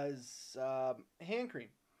was hand cream.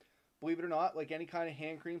 Believe it or not, like any kind of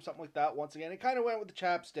hand cream, something like that. Once again, it kind of went with the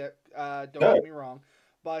chapstick. Don't get me wrong.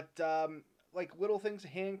 But like little things,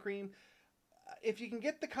 hand cream. If you can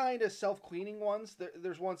get the kind of self-cleaning ones,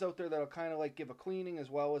 there's ones out there that'll kind of like give a cleaning as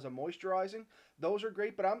well as a moisturizing. Those are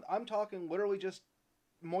great, but I'm talking literally just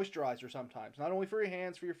moisturizer sometimes. Not only for your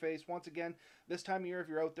hands, for your face. Once again, this time of year, if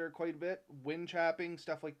you're out there quite a bit, wind chapping,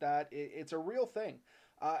 stuff like that, it's a real thing.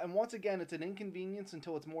 And once again, it's an inconvenience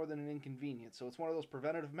until it's more than an inconvenience. So it's one of those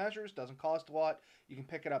preventative measures, doesn't cost a lot. You can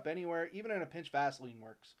pick it up anywhere, even in a pinch, Vaseline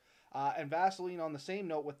works. And Vaseline, on the same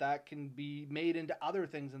note with that, can be made into other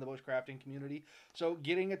things in the bushcrafting community. So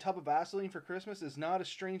getting a tub of Vaseline for Christmas is not as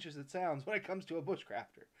strange as it sounds when it comes to a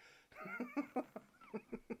bushcrafter.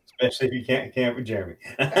 Especially if you can't camp with Jeremy.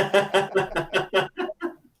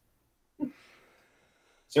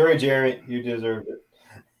 Sorry, Jeremy, you deserved it.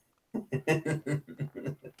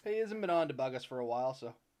 He hasn't been on to bug us for a while,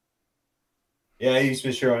 so. Yeah, he's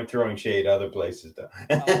been sure throwing shade other places though.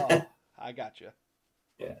 Oh, I got you.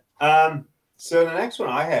 Yeah. So the next one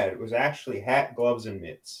I had was actually hat, gloves, and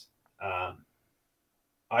mitts.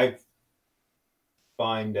 I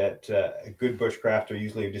find that a good bushcrafter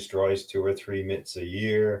usually destroys 2 or 3 mitts a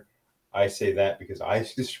year. I say that because I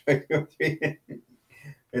destroy 2 or 3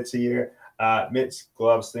 mitts a year. Mitts,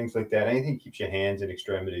 gloves, things like that. Anything keeps your hands and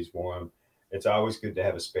extremities warm. It's always good to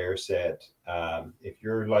have a spare set. If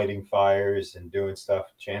you're lighting fires and doing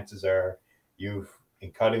stuff, chances are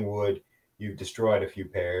in cutting wood, you've destroyed a few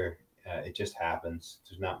pair. It just happens.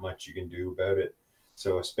 There's not much you can do about it.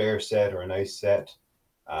 So a spare set or a nice set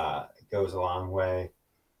goes a long way.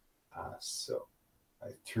 So I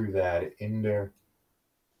threw that in there.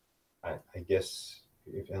 I guess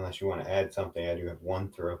unless you want to add something, I do have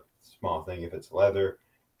one small thing. If it's leather,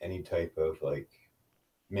 any type of like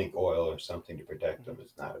mink oil or something to protect them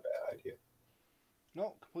is not a bad idea.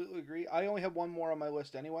 No, completely agree. I only have one more on my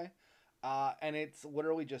list anyway, and it's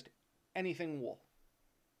literally just anything wool.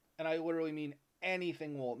 And I literally mean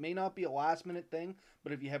anything wool. It may not be a last minute thing,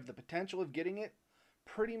 but if you have the potential of getting it,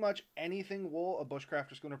 pretty much anything wool a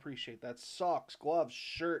bushcrafter's going to appreciate. That's socks, gloves,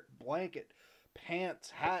 shirt, blanket,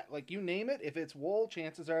 pants, hat, like you name it. If it's wool,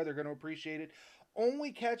 chances are they're going to appreciate it.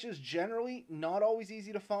 Only catch is generally not always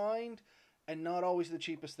easy to find and not always the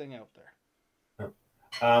cheapest thing out there.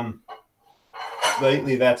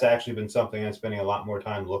 Lately, that's actually been something I'm spending a lot more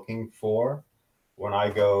time looking for. When I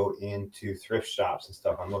go into thrift shops and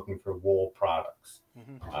stuff, I'm looking for wool products.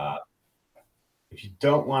 Mm-hmm. If you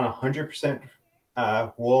don't want 100%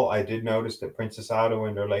 wool, I did notice that Princess Auto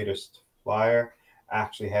in their latest flyer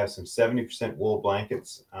actually has some 70% wool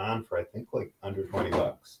blankets on for I think like under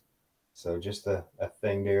 $20. So just a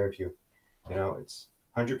thing there. If you know, it's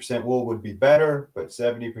 100% wool would be better, but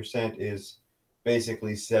 70% is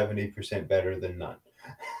basically 70% better than none.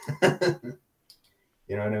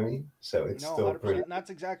 You know what I mean? So it's still 100%. Pretty. That's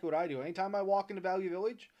exactly what I do. Anytime I walk into Value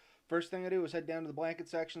Village, first thing I do is head down to the blanket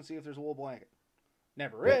section, see if there's a wool blanket.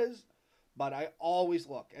 Never is, but I always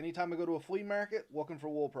look. Anytime I go to a flea market, looking for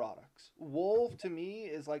wool products. Wool to me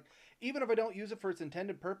is like, even if I don't use it for its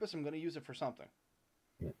intended purpose, I'm going to use it for something.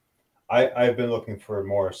 I've been looking for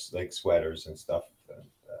more like sweaters and stuff.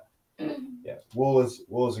 Yeah, wool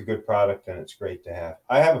is a good product and it's great to have.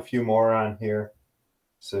 I have a few more on here.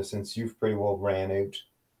 So since you've pretty well ran out,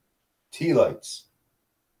 tea lights.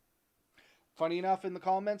 Funny enough, in the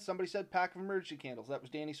comments, somebody said pack of emergency candles. That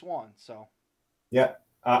was Danny Swan. So. Yeah,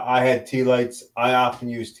 I had tea lights. I often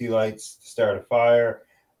use tea lights to start a fire.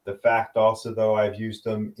 The fact also, though, I've used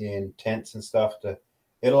them in tents and stuff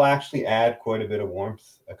it'll actually add quite a bit of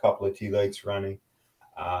warmth. A couple of tea lights running.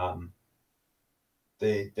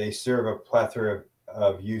 They serve a plethora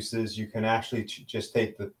of uses. You can actually just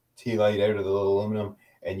take the tea light out of the little aluminum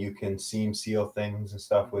and you can seam seal things and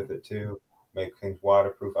stuff with it too. Make things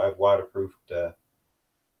waterproof. I've waterproofed.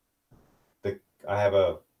 I have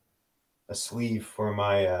a sleeve for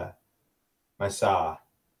my my saw,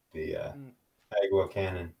 the Agua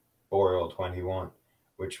Cannon Boreal 21,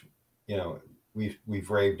 which we've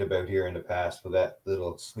raved about here in the past with that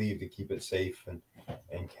little sleeve to keep it safe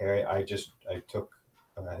and carry. I took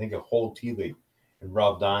I think a whole tea leaf and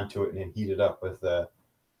rubbed onto it and then heated up with a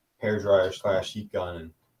hair dryer / heat gun,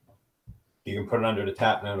 and you can put it under the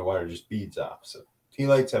tap and the water just beads off. So tea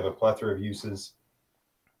lights have a plethora of uses.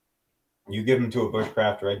 You give them to a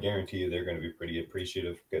bushcrafter, I guarantee you they're going to be pretty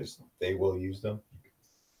appreciative because they will use them.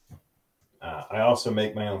 I also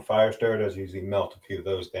make my own fire starters. I usually melt a few of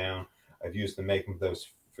those down. I've used them making those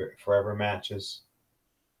forever matches.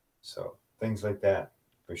 So things like that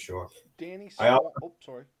for sure. Danny Swan.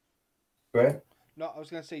 Sorry. Go ahead. No, I was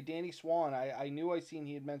going to say Danny Swan. I knew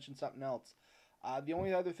he had mentioned something else. The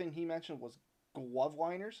only other thing he mentioned was glove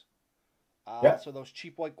liners. So those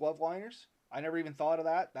cheap white glove liners. I never even thought of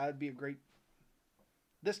that. That would be a great.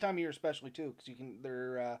 This time of year, especially too, because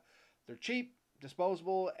they're cheap,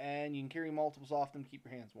 disposable, and you can carry multiples off them to keep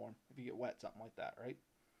your hands warm if you get wet, something like that, right?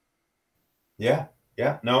 Yeah.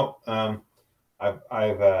 No,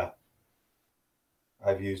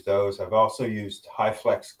 I've used those. I've also used high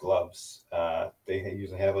flex gloves. They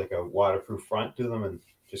usually have like a waterproof front to them and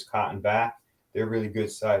just cotton back. They're really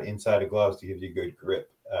good inside of gloves to give you good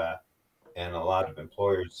grip. And a lot of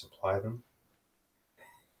employers supply them.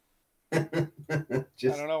 I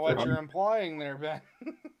don't know what you're implying there, Ben.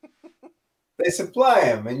 They supply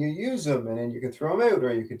them and you use them and then you can throw them out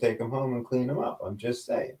or you can take them home and clean them up. I'm just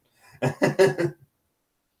saying.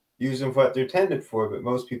 use them for what they're intended for, but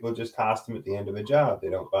most people just toss them at the end of a job. They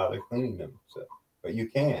don't bother cleaning them. So, but you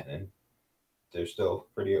can, and they're still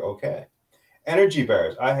pretty okay. Energy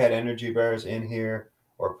bars. I had energy bars in here,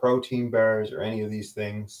 or protein bars, or any of these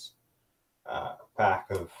things.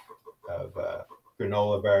 Pack of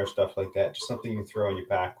granola bars, stuff like that. Just something you throw in your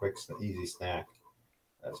pack, quick, easy snack.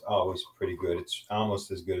 That's always pretty good. It's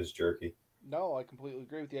almost as good as jerky. No, I completely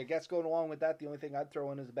agree with you. I guess going along with that, the only thing I'd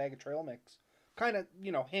throw in is a bag of trail mix. Kind of,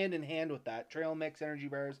 hand in hand with that. Trail mix, energy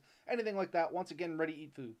bars, anything like that. Once again,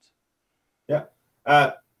 ready-to-eat foods. Yeah.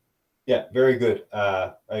 Yeah, very good.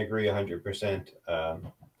 I agree 100%.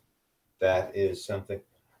 That is something.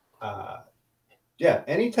 Yeah,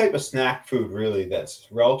 any type of snack food, really, that's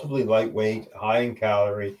relatively lightweight, high in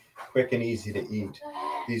calorie, quick and easy to eat.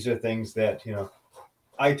 These are things that,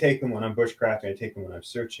 I take them when I'm bushcrafting. I take them when I'm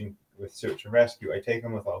searching with search and rescue. I take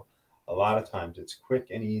them with a lot of times. It's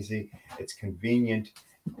quick and easy. It's convenient,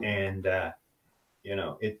 and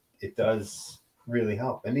it does really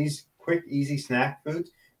help. And these quick, easy snack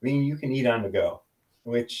foods, you can eat on the go.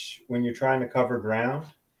 Which, when you're trying to cover ground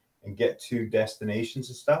and get to destinations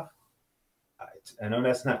and stuff, I know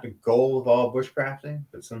that's not the goal of all bushcrafting,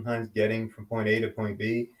 but sometimes getting from point A to point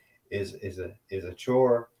B is a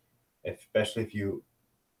chore, especially if you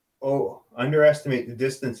underestimate the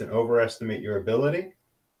distance and overestimate your ability.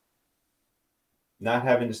 Not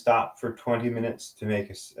having to stop for 20 minutes to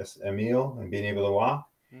make a meal and being able to walk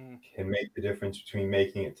can make the difference between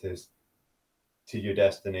making it to your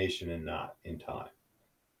destination and not in time.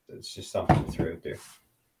 So it's just something to throw out there.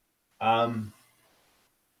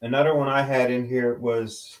 Another one I had in here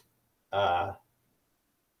was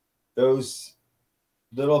those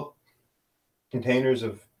little containers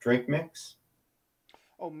of drink mix.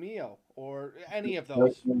 Oh, Mio, or any of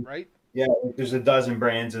those, right? Yeah, there's a dozen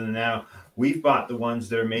brands in there now. We've bought the ones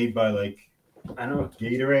that are made by, like, I don't know,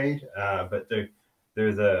 Gatorade, but they're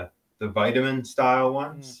the vitamin style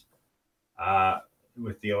ones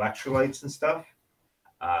with the electrolytes and stuff.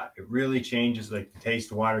 It really changes, like, the taste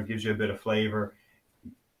of water, gives you a bit of flavor.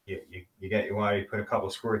 You get your water, you put a couple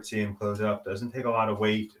of squirts in, close it up. Doesn't take a lot of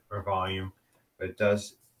weight or volume, but it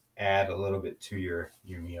does add a little bit to your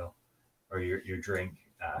meal or your drink,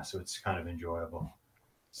 so it's kind of enjoyable.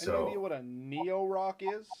 Any idea what a Neo Rock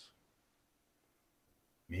is?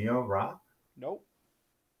 Mio Rock? Nope.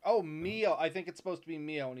 Oh, Mio. I think it's supposed to be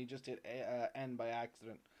Mio, and he just hit N by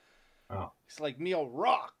accident. Oh. It's like Mio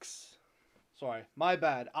Rocks. Sorry, my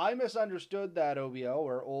bad. I misunderstood that, OBO,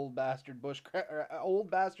 or Old Bastard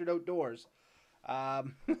Old Bastard Outdoors.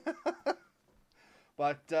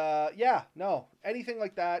 But yeah, no, anything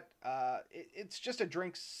like that. It's just a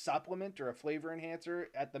drink supplement or a flavor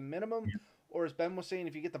enhancer at the minimum. Yeah. Or as Ben was saying,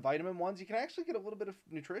 if you get the vitamin ones, you can actually get a little bit of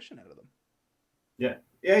nutrition out of them. Yeah,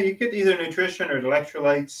 you get either nutrition or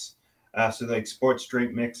electrolytes. So like sports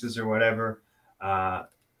drink mixes or whatever.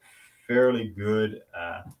 Fairly good.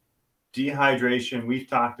 Dehydration, we've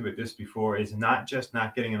talked about this before, is not just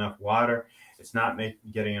not getting enough water. It's not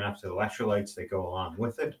getting enough of the electrolytes that go along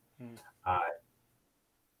with it.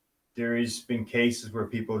 There has been cases where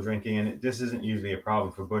people are drinking, and this isn't usually a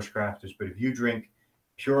problem for bushcrafters, but if you drink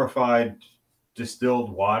purified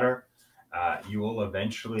distilled water, you will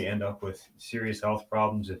eventually end up with serious health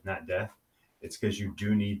problems, if not death. It's because you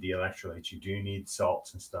do need the electrolytes. You do need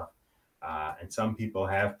salts and stuff. And some people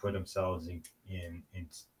have put themselves in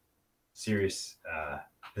serious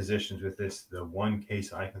positions with this. The one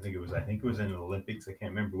case I think it was in the Olympics, I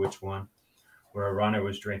can't remember which one, where a runner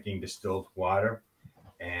was drinking distilled water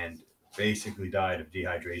and basically died of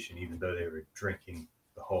dehydration, even though they were drinking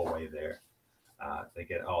the whole way there. They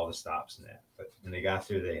get all the stops in that. But when they got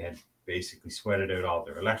there, they had basically sweated out all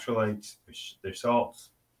their electrolytes, their salts,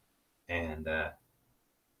 and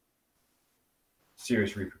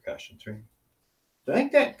serious repercussions, right? I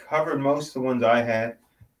think that covered most of the ones I had.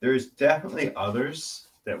 There's definitely others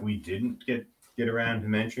that we didn't get around to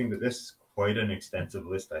mentioning, but this is quite an extensive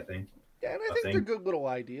list, I think. Yeah, and I think they're good little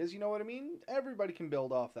ideas. You know what I mean? Everybody can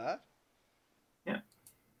build off that. Yeah.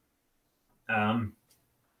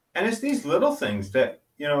 And it's these little things that,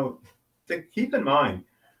 to keep in mind.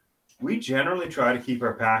 We generally try to keep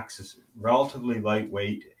our packs relatively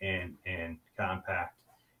lightweight and compact.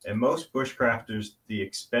 And most bushcrafters, the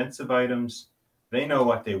expensive items, they know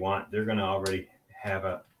what they want. They're going to already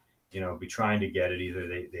have be trying to get it. Either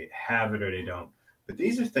they have it or they don't. But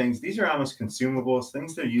these are almost consumables,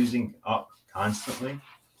 things they're using up constantly,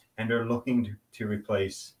 and they're looking to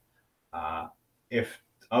replace. If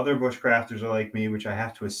other bushcrafters are like me, which I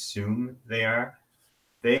have to assume they are,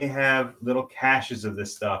 they have little caches of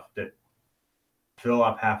this stuff that fill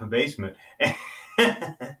up half a basement.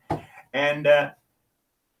 And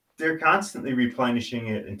they're constantly replenishing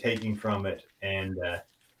it and taking from it. And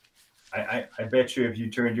I bet you if you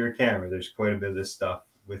turned your camera, there's quite a bit of this stuff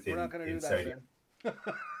within. We're not going to do inside that, it.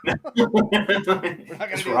 We're not going to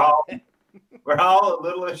do that. We're all a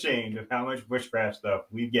little ashamed of how much bushcraft stuff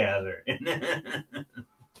we gather.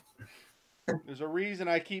 There's a reason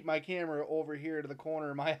I keep my camera over here to the corner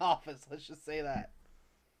of my office. Let's just say that.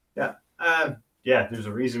 Yeah. Yeah, there's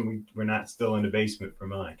a reason we're not still in the basement for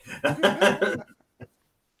mine.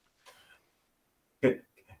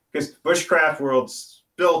 Because bushcraft world's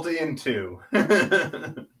built into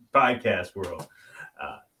podcast world.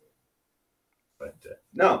 But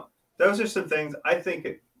no, those are some things I think,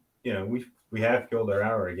 we have killed our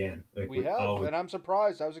hour again. Like we have, and I'm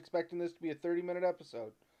surprised. I was expecting this to be a 30-minute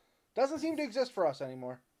episode. Doesn't seem to exist for us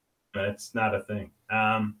anymore. That's not a thing.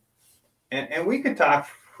 And we could talk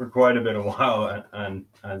for quite a bit of while on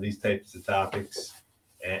these types of topics.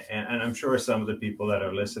 And I'm sure some of the people that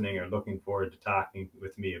are listening are looking forward to talking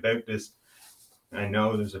with me about this. I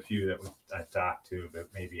know there's a few that I've talked to about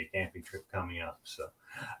maybe a camping trip coming up. So,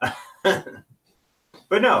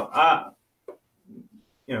 but no,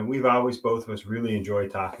 we've always, both of us, really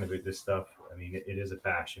enjoyed talking about this stuff. I mean, it is a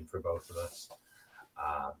passion for both of us.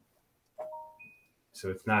 So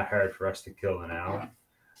it's not hard for us to kill an hour.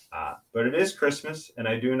 But it is Christmas, and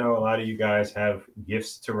I do know a lot of you guys have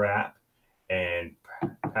gifts to wrap and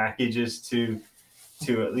packages to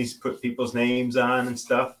at least put people's names on and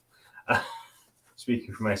stuff.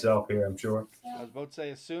 Speaking for myself here, I'm sure. I was about to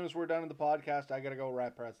say, as soon as we're done with the podcast, I got to go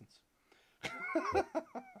wrap presents.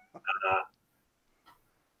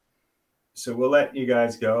 So we'll let you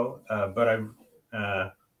guys go, but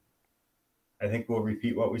I think we'll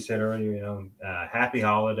repeat what we said earlier. Happy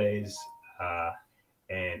holidays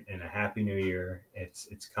and a happy New Year.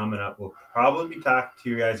 It's coming up. We'll probably be talking to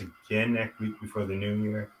you guys again next week before the New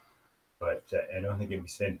Year, but I don't think it'll be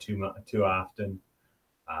said too often.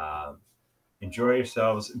 Enjoy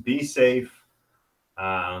yourselves. Be safe.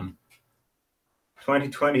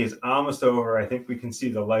 2020 is almost over. I think we can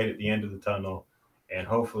see the light at the end of the tunnel, and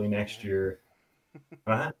hopefully next year.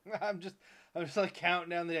 Huh? I'm just like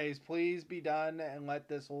counting down the days. Please be done and let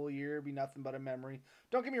this whole year be nothing but a memory.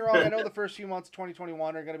 Don't get me wrong. I know the first few months of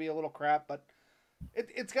 2021 are going to be a little crap, but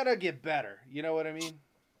it's got to get better. You know what I mean?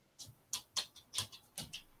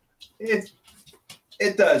 It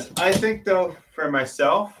does. I think, though, for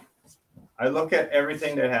myself, I look at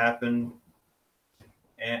everything that happened,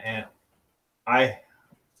 and I'm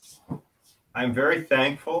very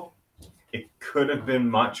thankful. It could have been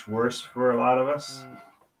much worse for a lot of us.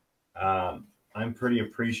 I'm pretty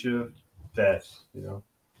appreciative that,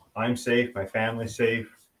 I'm safe, my family's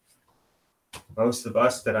safe. Most of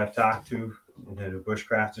us that I've talked to, the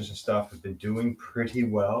bushcrafters and stuff, have been doing pretty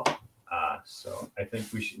well. So I think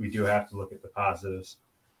we do have to look at the positives.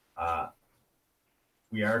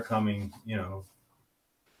 We are coming,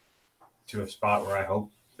 to a spot where I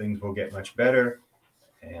hope things will get much better.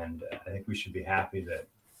 And I think we should be happy that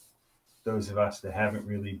those of us that haven't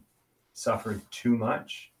really suffered too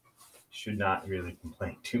much should not really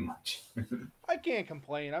complain too much. I can't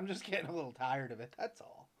complain. I'm just getting a little tired of it. That's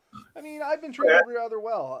all. I mean, I've been treated rather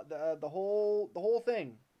well. The whole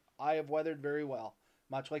thing, I have weathered very well.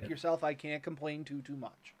 Much like yourself, I can't complain too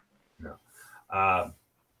much. No.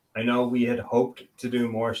 I know we had hoped to do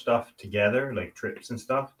more stuff together, like trips and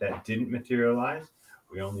stuff. That didn't materialize.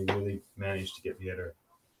 We only really managed to get together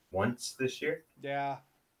once this year. Yeah.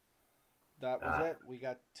 That was it. We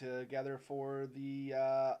got together for the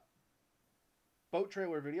boat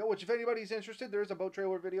trailer video, which if anybody's interested, there's a boat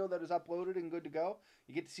trailer video that is uploaded and good to go.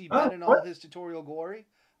 You get to see Ben in all his tutorial glory.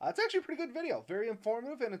 It's actually a pretty good video. Very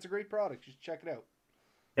informative, and it's a great product. Just check it out.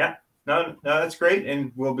 Yeah. No, that's great.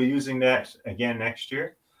 And we'll be using that again next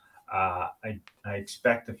year. I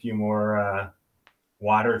expect a few more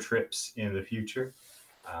water trips in the future.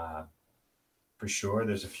 For sure.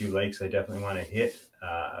 There's a few lakes I definitely want to hit.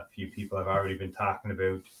 A few people I've already been talking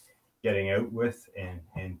about getting out with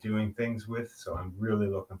and doing things with. So I'm really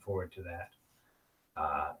looking forward to that.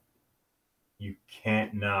 You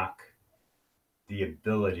can't knock the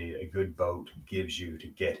ability a good boat gives you to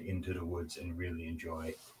get into the woods and really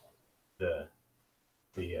enjoy the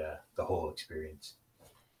whole experience.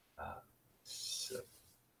 So,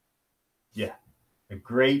 yeah, a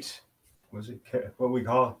great, what we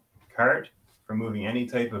call cart for moving any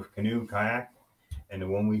type of canoe, kayak, and the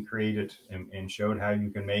one we created and showed how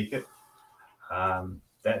you can make it.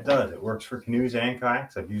 That does. It works for canoes and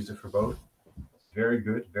kayaks. I've used it for both. Very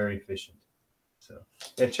good, very efficient. So,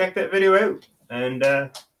 yeah, check that video out and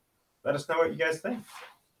let us know what you guys think.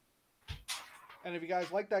 And if you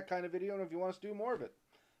guys like that kind of video and if you want us to do more of it,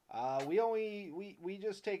 We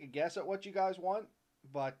just take a guess at what you guys want,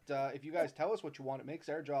 but if you guys tell us what you want, it makes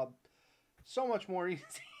our job so much more easy.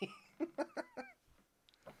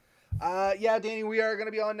 Yeah, Danny, we are going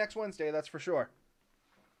to be on next Wednesday, that's for sure.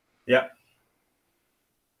 Yep.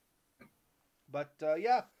 But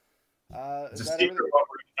yeah. It's a secret what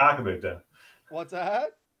we're going to talk about, though. What's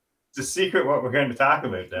that? It's a secret what we're going to talk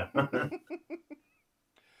about, though.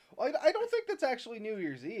 Well, I don't think that's actually New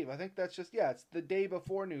Year's Eve. I think that's just, it's the day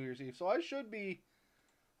before New Year's Eve. So I should be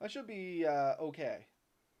okay.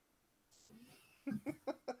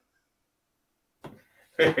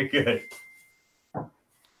 Very good. I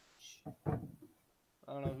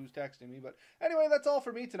don't know who's texting me, but anyway, that's all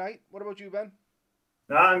for me tonight. What about you, Ben?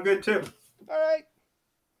 No, I'm good too. All right.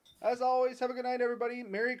 As always, have a good night, everybody.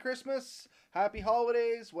 Merry Christmas. Happy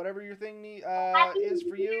holidays. Whatever your thing is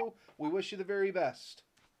for you, we wish you the very best.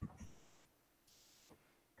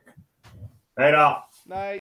 Right off. Night.